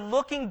 And they're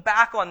looking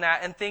back on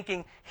that and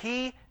thinking,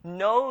 he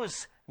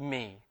knows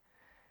me.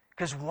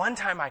 Because one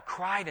time I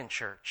cried in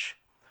church.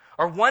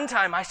 Or one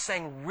time I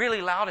sang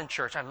really loud in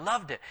church. I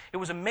loved it. It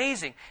was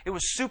amazing. It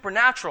was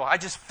supernatural. I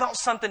just felt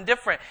something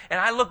different. And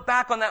I look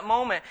back on that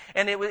moment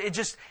and it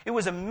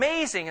was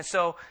amazing. And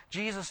so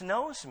Jesus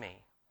knows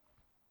me.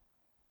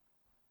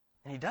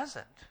 And he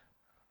doesn't.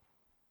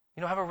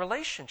 You don't have a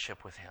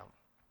relationship with him.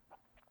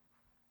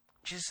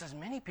 Jesus says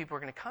many people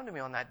are going to come to me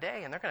on that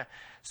day and they're going to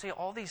say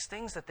all these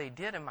things that they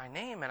did in my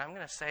name. And I'm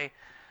going to say,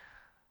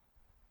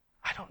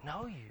 I don't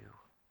know you.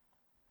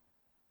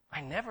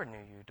 I never knew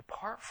you.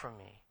 Depart from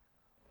me.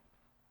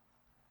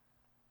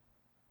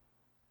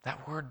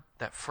 That word,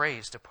 that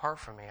phrase, depart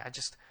from me,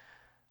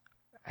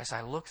 as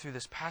I look through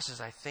this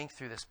passage, I think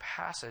through this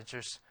passage,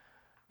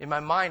 in my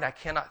mind, I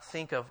cannot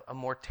think of a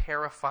more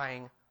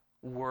terrifying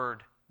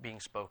word being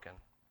spoken,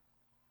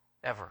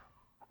 ever.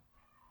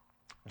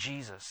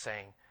 Jesus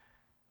saying,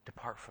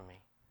 depart from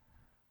me.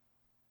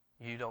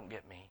 You don't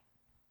get me.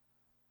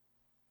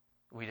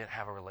 We didn't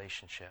have a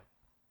relationship.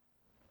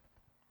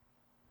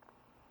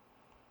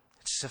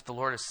 It's as if the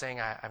Lord is saying,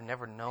 I've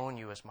never known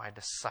you as my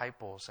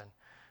disciples, and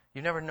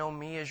you never know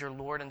me as your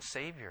Lord and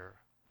Savior.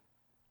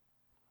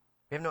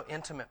 We have no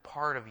intimate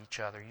part of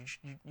each other.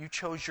 You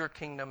chose your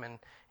kingdom, and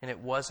it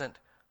wasn't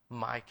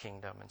my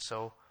kingdom. And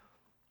so,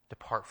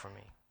 depart from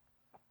me.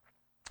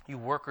 You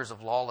workers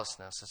of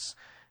lawlessness.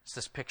 It's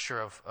this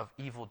picture of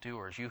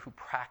evildoers. You who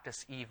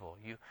practice evil.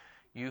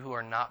 You who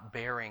are not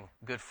bearing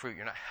good fruit.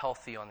 You're not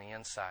healthy on the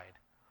inside.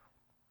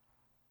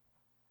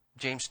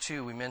 James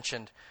 2, we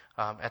mentioned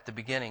at the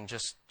beginning,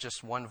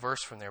 just one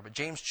verse from there. But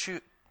James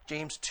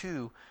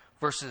 2,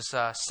 verses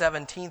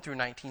 17 through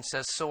 19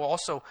 says, "So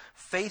also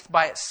faith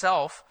by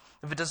itself,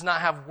 if it does not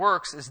have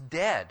works, is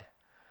dead.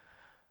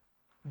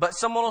 But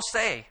someone will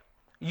say,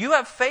 you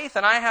have faith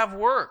and I have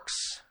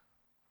works.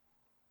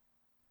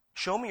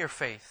 Show me your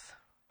faith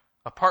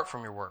apart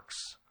from your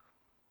works,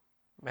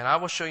 and I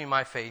will show you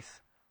my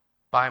faith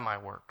by my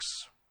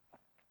works.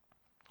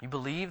 You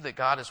believe that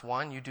God is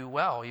one, you do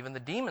well. Even the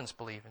demons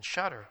believe and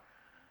shudder."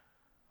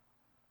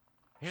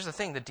 Here's the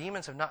thing, the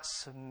demons have not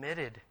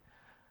submitted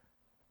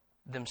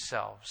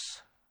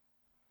themselves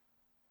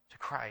to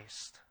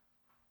Christ.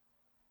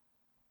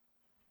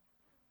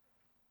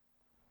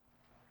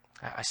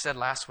 I said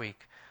last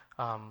week,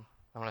 I'm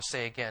going to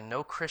say again,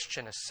 no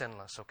Christian is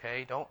sinless,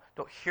 okay? Don't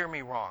hear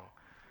me wrong.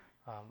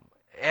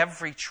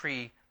 Every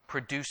tree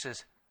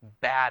produces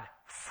bad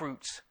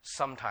fruits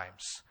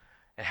sometimes.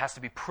 It has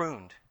to be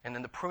pruned. And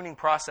then the pruning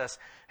process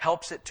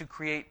helps it to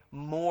create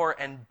more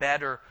and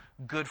better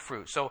good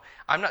fruit. So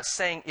I'm not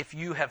saying if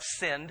you have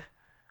sinned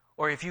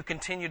or if you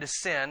continue to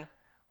sin,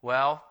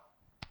 well,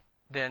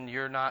 then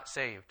you're not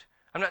saved.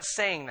 I'm not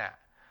saying that.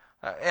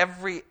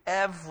 Every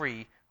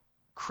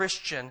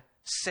Christian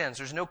sins.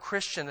 There's no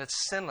Christian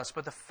that's sinless.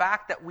 But the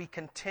fact that we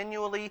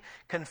continually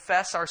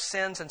confess our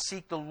sins and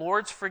seek the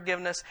Lord's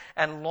forgiveness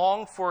and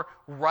long for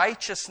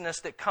righteousness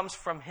that comes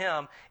from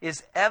Him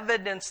is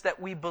evidence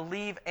that we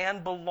believe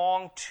and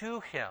belong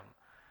to Him.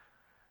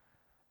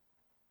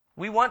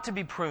 We want to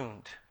be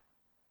pruned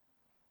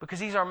because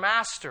He's our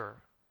master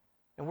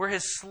and we're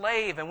His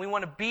slave, and we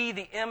want to be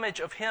the image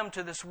of Him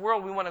to this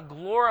world. We want to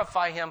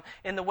glorify Him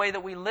in the way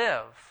that we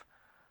live.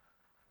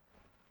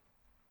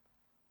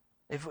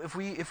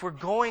 If we're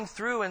going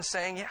through and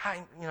saying,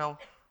 yeah,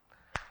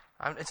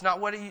 it's not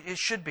what it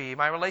should be.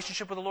 My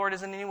relationship with the Lord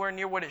isn't anywhere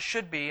near what it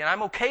should be, and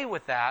I'm okay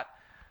with that.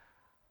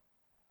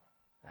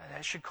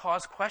 That should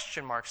cause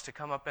question marks to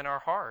come up in our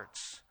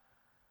hearts.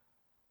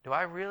 Do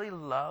I really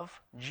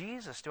love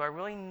Jesus? Do I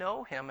really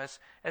know Him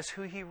as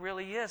who He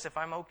really is if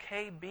I'm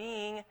okay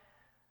being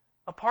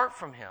apart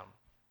from Him?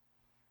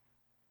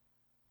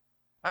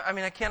 I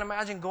mean, I can't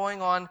imagine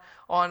going on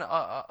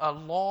a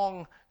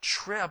long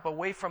trip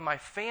away from my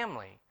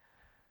family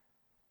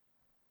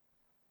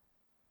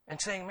and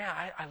saying, man,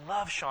 I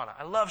love Shauna.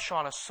 I love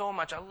Shauna so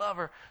much. I love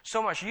her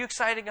so much. Are you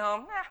excited to go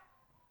home?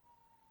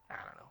 I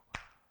don't know.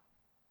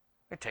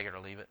 I take it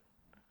or leave it.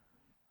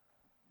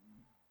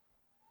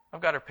 I've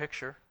got her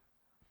picture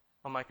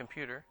on my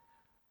computer.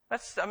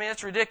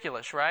 That's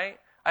ridiculous, right?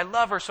 I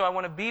love her, so I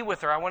want to be with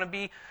her. I want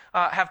to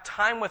have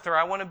time with her.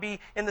 I want to be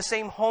in the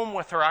same home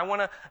with her. I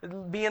want to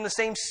be in the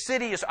same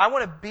city as her. I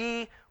want to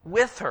be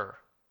with her.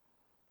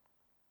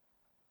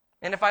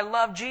 And if I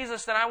love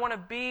Jesus, then I want to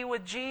be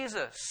with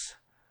Jesus.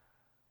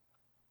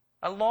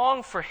 I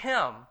long for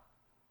Him.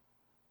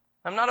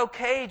 I'm not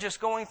okay just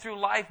going through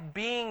life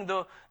being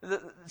the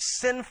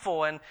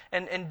sinful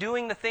and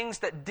doing the things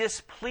that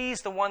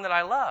displease the one that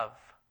I love.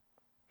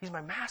 He's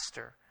my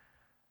master.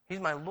 He's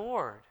my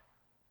Lord.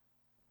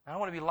 I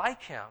want to be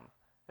like Him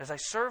as I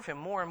serve Him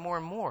more and more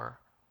and more.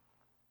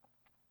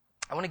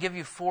 I want to give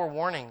you 4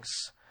 warnings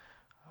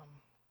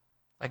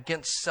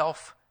against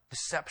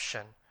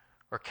self-deception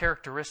or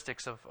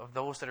characteristics of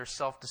those that are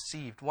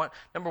self-deceived.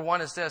 Number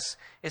 1 is this: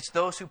 it's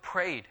those who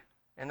prayed,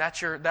 and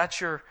that's your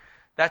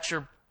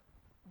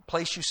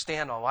place you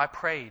stand on. Well, I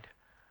prayed.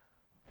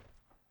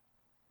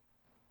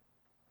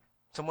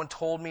 Someone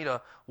told me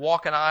to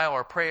walk an aisle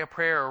or pray a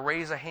prayer or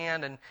raise a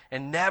hand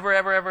and never,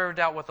 ever, ever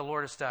doubt what the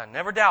Lord has done.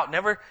 Never doubt.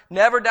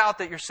 Never doubt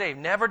that you're saved.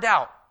 Never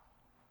doubt.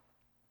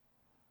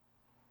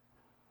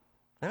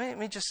 Let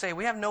me just say,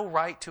 we have no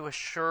right to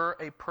assure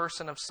a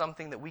person of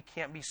something that we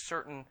can't be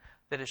certain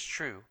that is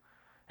true.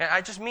 And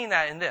I just mean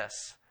that in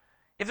this.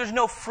 If there's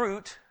no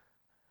fruit,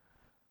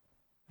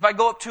 if I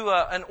go up to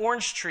an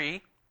orange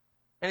tree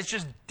and it's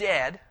just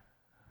dead,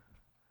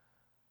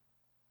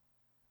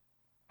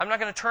 I'm not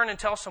going to turn and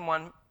tell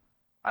someone,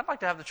 I'd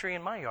like to have the tree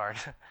in my yard.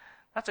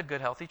 That's a good,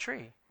 healthy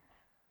tree.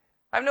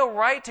 I have no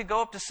right to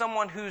go up to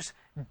someone who's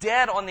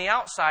dead on the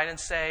outside and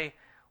say,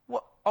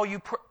 "Oh,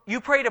 you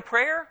prayed a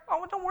prayer? Oh,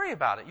 well, don't worry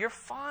about it. You're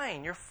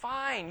fine. You're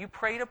fine. You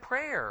prayed a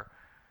prayer.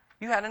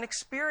 You had an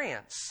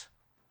experience."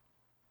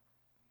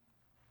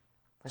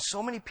 And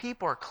so many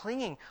people are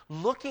clinging,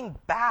 looking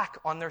back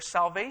on their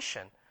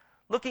salvation.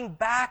 Looking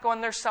back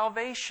on their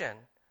salvation.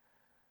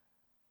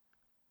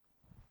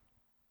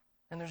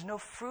 And there's no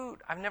fruit.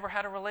 I've never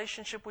had a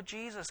relationship with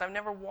Jesus. I've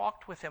never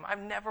walked with Him.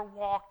 I've never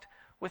walked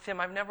with Him.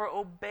 I've never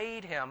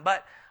obeyed Him.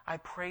 But I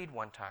prayed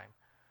one time.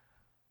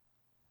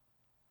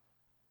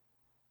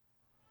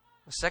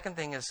 The second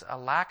thing is a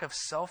lack of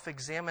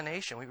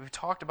self-examination. We've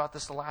talked about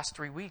this the last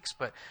 3 weeks,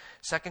 but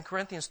 2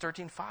 Corinthians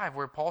 13:5,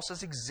 where Paul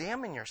says,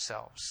 examine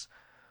yourselves.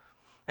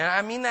 And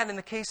I mean that in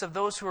the case of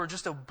those who are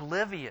just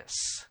oblivious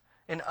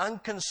and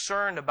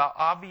unconcerned about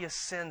obvious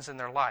sins in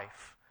their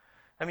life.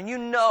 I mean, you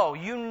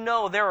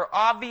know there are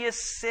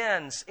obvious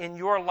sins in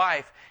your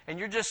life, and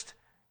you're just,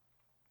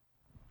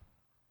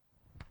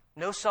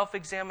 no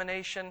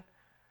self-examination.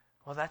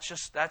 Well, that's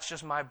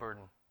just my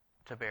burden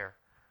to bear.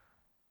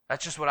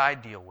 That's just what I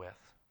deal with.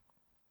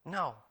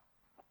 No,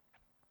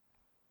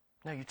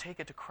 you take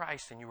it to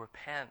Christ and you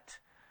repent.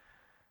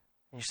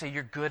 And you say,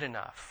 you're good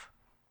enough.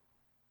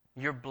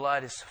 Your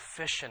blood is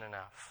sufficient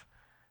enough.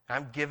 And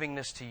I'm giving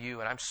this to you,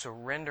 and I'm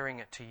surrendering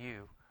it to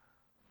you.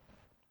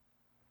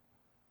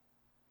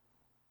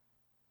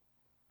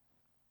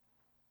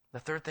 The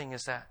third thing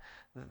is that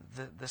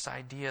this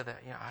idea that,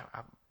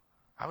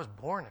 I was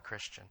born a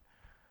Christian.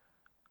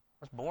 I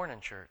was born in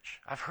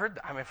church. I've heard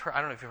that. I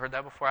don't know if you've heard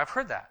that before. I've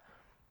heard that.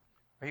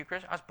 Are you a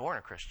Christian? I was born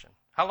a Christian.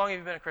 How long have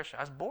you been a Christian?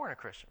 I was born a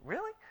Christian.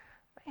 Really?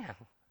 Man,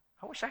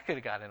 I wish I could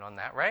have got in on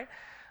that, right?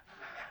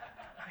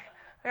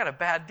 I got a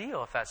bad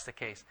deal if that's the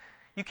case.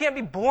 You can't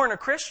be born a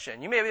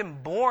Christian. You may have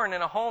been born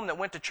in a home that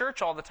went to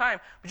church all the time,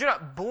 but you're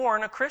not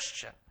born a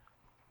Christian.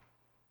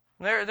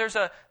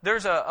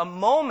 There's a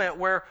moment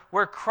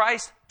where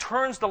Christ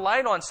turns the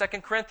light on, 2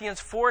 Corinthians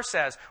 4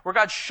 says, where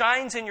God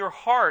shines in your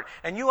heart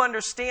and you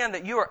understand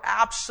that you are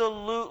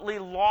absolutely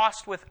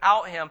lost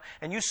without Him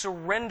and you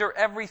surrender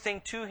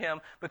everything to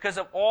Him because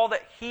of all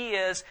that He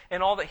is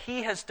and all that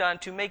He has done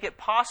to make it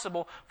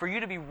possible for you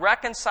to be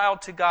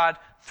reconciled to God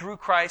through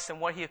Christ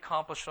and what He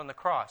accomplished on the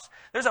cross.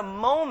 There's a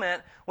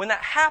moment when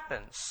that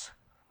happens.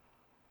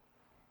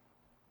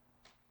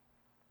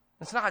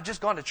 It's not, I've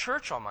just gone to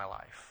church all my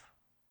life.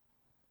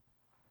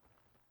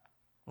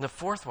 The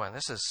fourth one,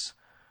 this is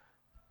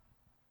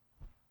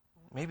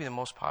maybe the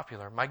most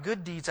popular. My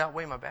good deeds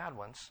outweigh my bad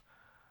ones.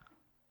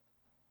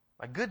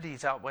 My good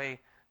deeds outweigh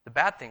the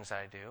bad things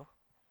I do.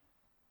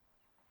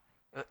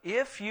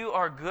 If you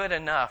are good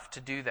enough to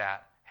do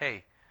that,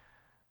 hey,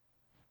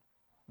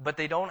 but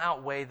they don't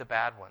outweigh the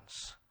bad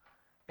ones.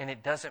 And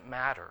it doesn't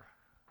matter.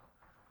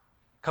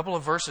 A couple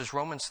of verses,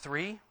 Romans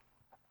 3.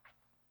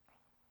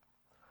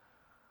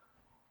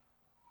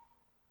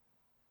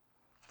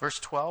 Verse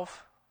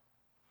 12.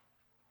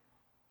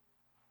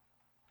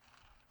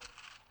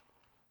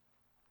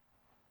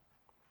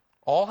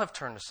 All have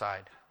turned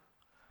aside.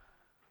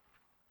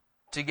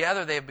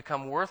 Together they have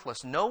become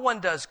worthless. No one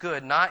does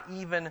good, not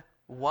even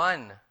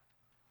one,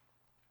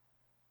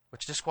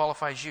 which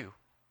disqualifies you.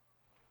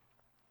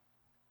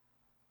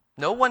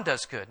 No one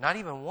does good, not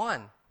even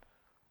one.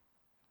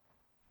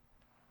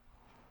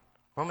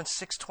 Romans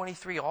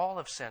 6:23, all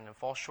have sinned and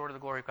fall short of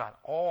the glory of God.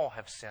 All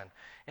have sinned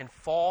and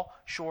fall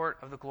short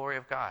of the glory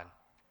of God.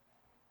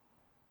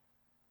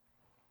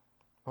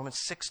 Romans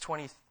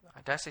 6:20,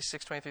 did I say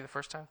 6:23 the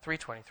first time?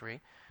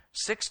 3:23.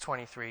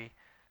 6:23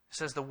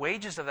 says the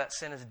wages of that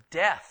sin is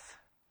death,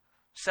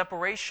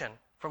 separation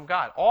from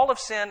God. All have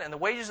sinned, and the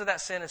wages of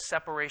that sin is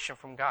separation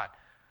from God.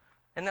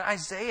 And then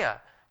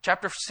Isaiah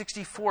chapter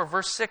 64,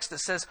 verse 6, that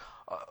says,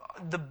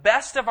 the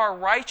best of our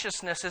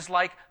righteousness is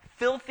like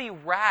filthy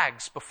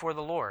rags before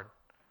the Lord.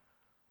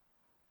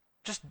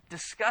 Just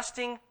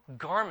disgusting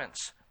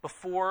garments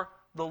before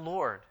the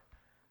Lord.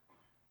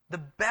 The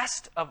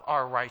best of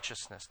our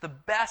righteousness, the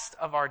best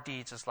of our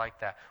deeds is like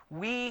that.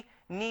 We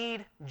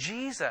need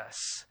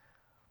Jesus.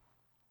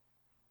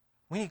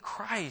 We need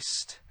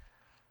Christ.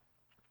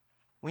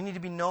 We need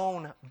to be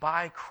known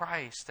by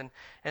Christ.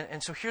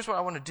 And so here's what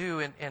I want to do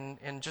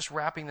in just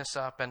wrapping this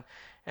up.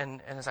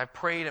 And as I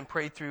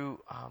prayed through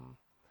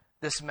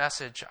this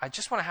message, I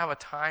just want to have a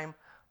time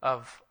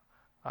of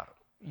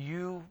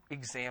you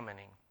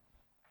examining.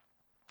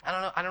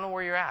 I don't know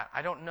where you're at.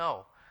 I don't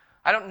know.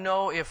 I don't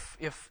know if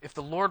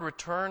the Lord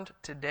returned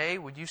today,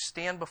 would you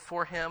stand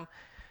before Him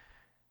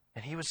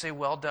and He would say,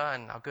 well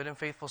done, thou good and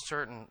faithful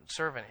servant,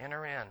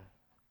 enter in.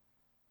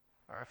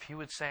 Or if He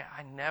would say,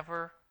 I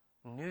never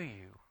knew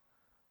you.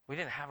 We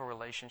didn't have a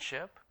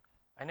relationship.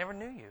 I never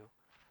knew you.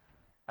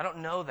 I don't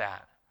know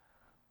that.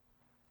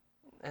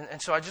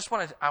 And so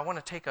I want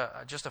to take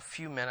just a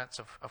few minutes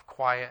of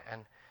quiet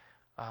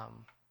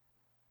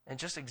and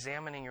just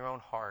examining your own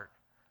heart.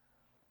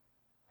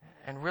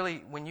 And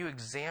really, when you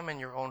examine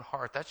your own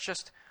heart, that's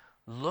just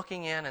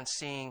looking in and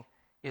seeing,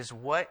 is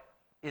what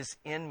is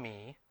in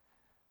me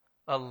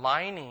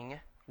aligning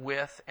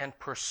with and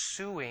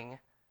pursuing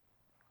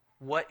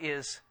what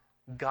is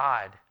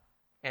God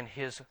and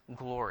His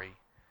glory.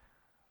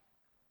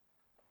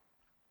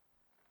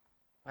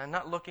 I'm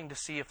not looking to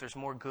see if there's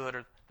more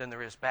good than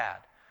there is bad.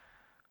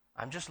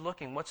 I'm just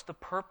looking, what's the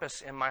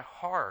purpose in my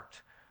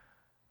heart?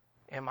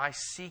 Am I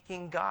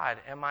seeking God?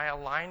 Am I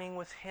aligning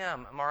with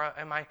Him?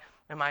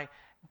 Am I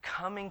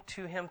coming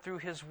to Him through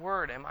His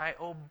Word? Am I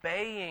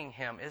obeying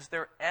Him? Is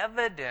there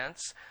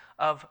evidence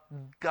of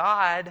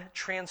God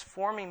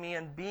transforming me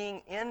and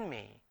being in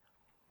me?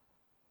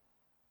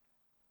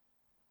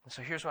 And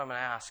so here's what I'm going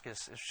to ask.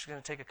 It's just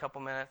going to take a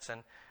couple minutes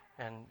and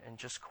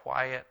just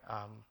quiet.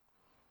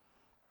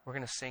 We're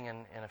going to sing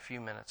in a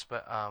few minutes.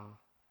 But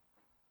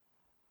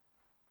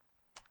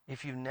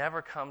if you've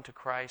never come to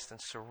Christ and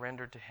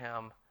surrendered to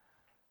Him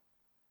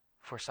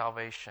for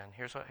salvation,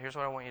 here's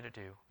what I want you to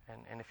do.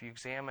 And if you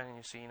examine and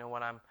you see, you know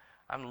what,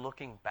 I'm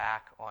looking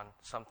back on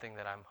something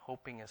that I'm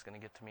hoping is going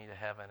to get to me to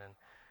heaven,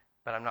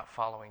 but I'm not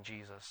following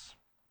Jesus.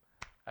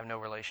 I have no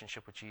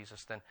relationship with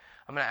Jesus. Then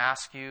I'm going to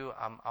ask you,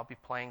 I'll be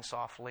playing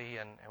softly,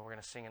 and we're going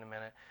to sing in a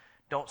minute.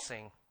 Don't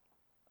sing.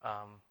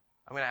 I'm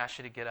going to ask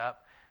you to get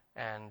up,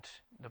 and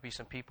there'll be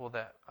some people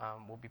that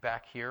will be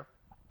back here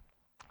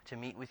to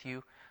meet with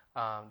you.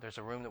 There's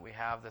a room that we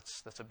have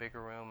that's a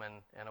bigger room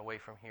and away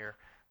from here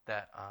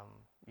that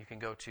you can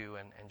go to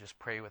and just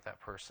pray with that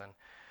person.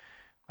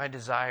 My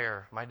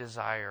desire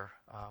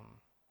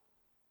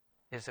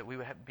is that we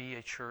would be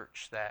a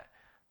church that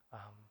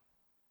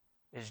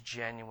is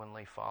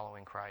genuinely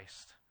following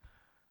Christ,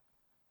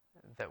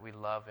 that we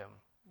love Him,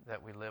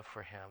 that we live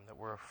for Him, that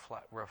we're a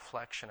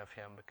reflection of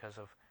Him because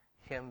of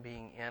Him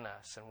being in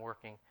us and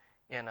working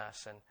in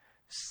us and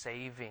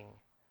saving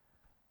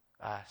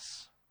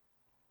us.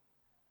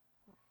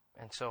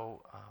 And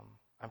so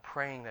I'm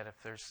praying that if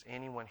there's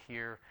anyone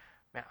here,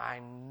 man, I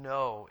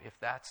know if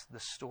that's the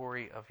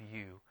story of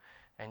you,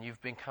 and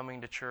you've been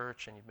coming to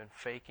church and you've been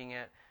faking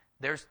it,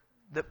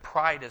 that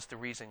pride is the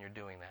reason you're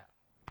doing that.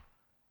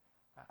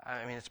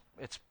 I mean,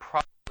 it's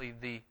probably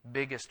the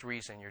biggest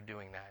reason you're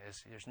doing that.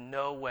 Is there's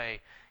no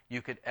way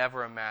you could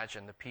ever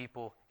imagine the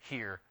people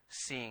here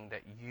seeing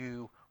that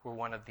you were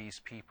one of these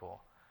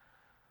people.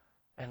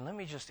 And let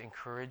me just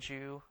encourage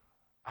you,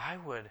 I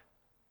would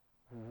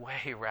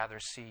way rather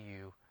see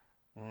you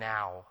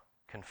now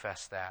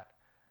confess that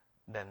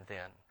than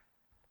then.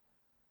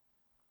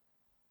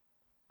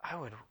 I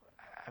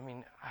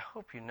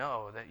hope you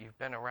know that you've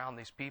been around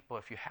these people,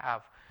 if you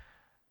have,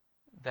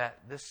 that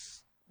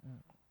this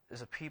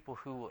is a people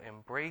who will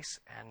embrace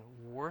and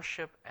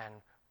worship and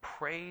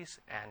praise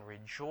and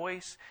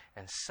rejoice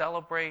and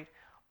celebrate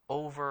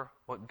over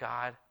what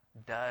God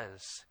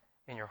does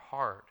in your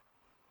heart.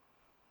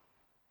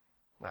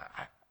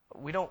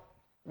 We don't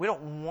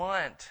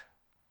want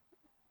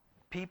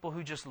people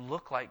who just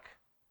look like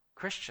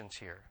Christians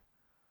here.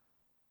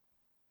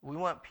 We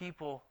want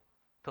people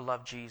to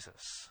love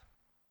Jesus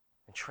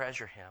and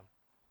treasure Him,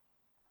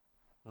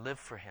 live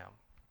for Him.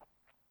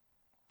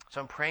 So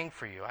I'm praying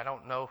for you. I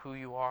don't know who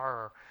you are,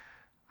 or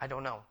I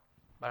don't know,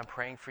 but I'm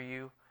praying for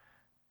you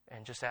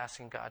and just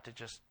asking God to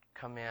just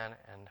come in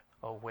and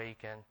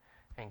awaken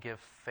and give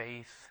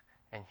faith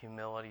and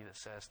humility that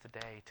says,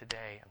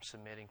 today I'm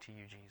submitting to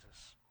you,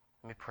 Jesus.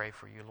 Let me pray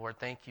for you. Lord,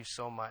 thank you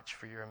so much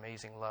for your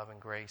amazing love and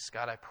grace.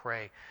 God, I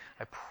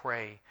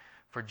pray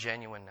for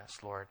genuineness,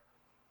 Lord,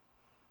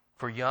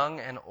 for young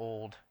and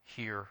old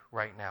here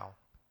right now.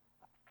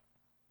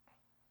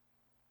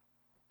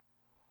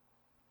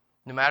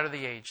 No matter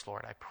the age,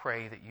 Lord, I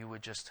pray that you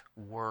would just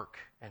work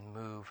and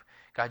move.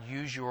 God,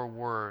 use your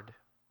word.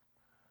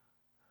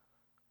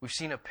 We've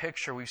seen a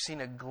picture, we've seen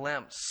a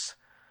glimpse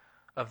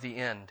of the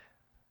end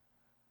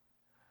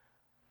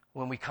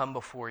when we come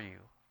before you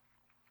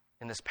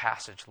in this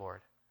passage,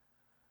 Lord.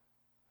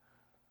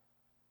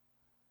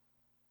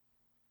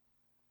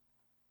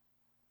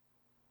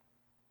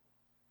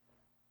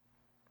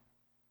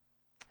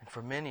 And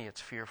for many,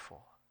 it's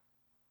fearful.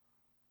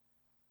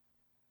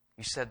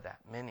 You said that.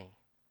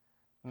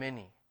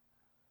 Many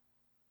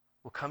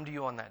will come to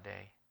you on that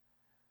day,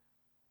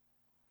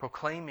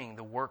 proclaiming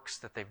the works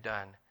that they've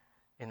done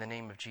in the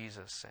name of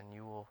Jesus, and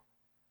you will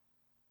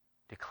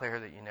declare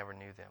that you never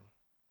knew them.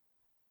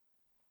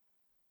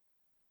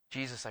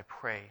 Jesus, I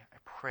pray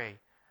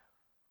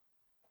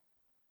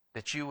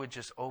that you would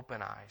just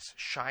open eyes,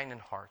 shine in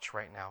hearts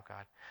right now,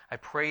 God. I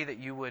pray that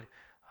you would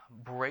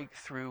break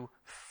through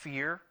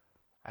fear.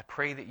 I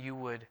pray that you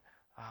would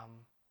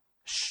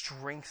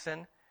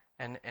strengthen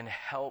and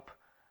help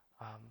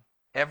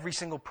every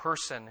single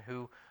person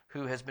who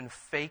has been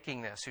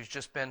faking this, who's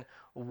just been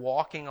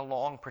walking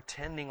along,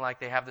 pretending like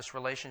they have this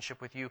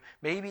relationship with you,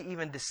 maybe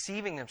even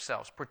deceiving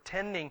themselves,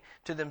 pretending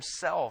to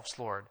themselves,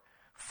 Lord,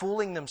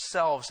 fooling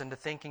themselves into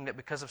thinking that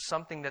because of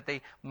something that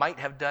they might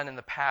have done in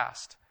the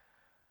past,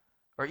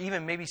 or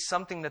even maybe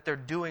something that they're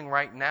doing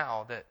right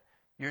now, that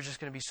you're just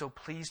going to be so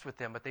pleased with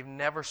them, but they've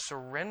never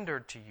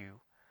surrendered to you,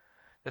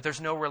 that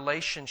there's no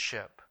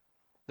relationship.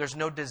 There's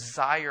no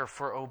desire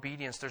for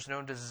obedience. There's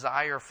no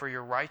desire for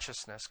your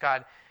righteousness.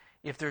 God,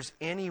 if there's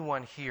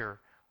anyone here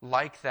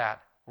like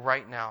that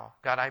right now,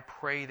 God, I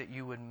pray that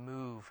you would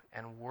move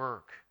and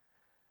work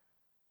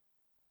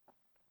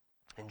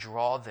and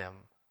draw them,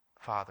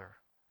 Father.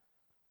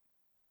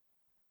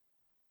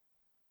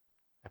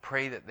 I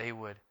pray that they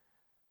would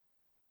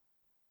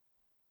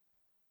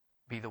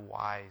be the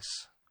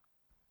wise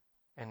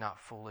and not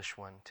foolish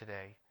one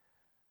today,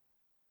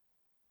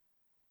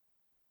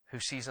 who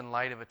sees in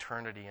light of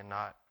eternity and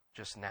not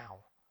just now,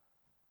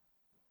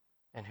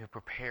 and who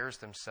prepares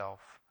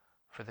themselves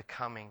for the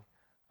coming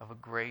of a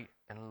great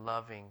and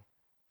loving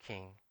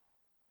King.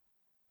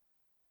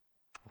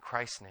 In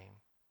Christ's name,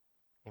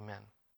 amen.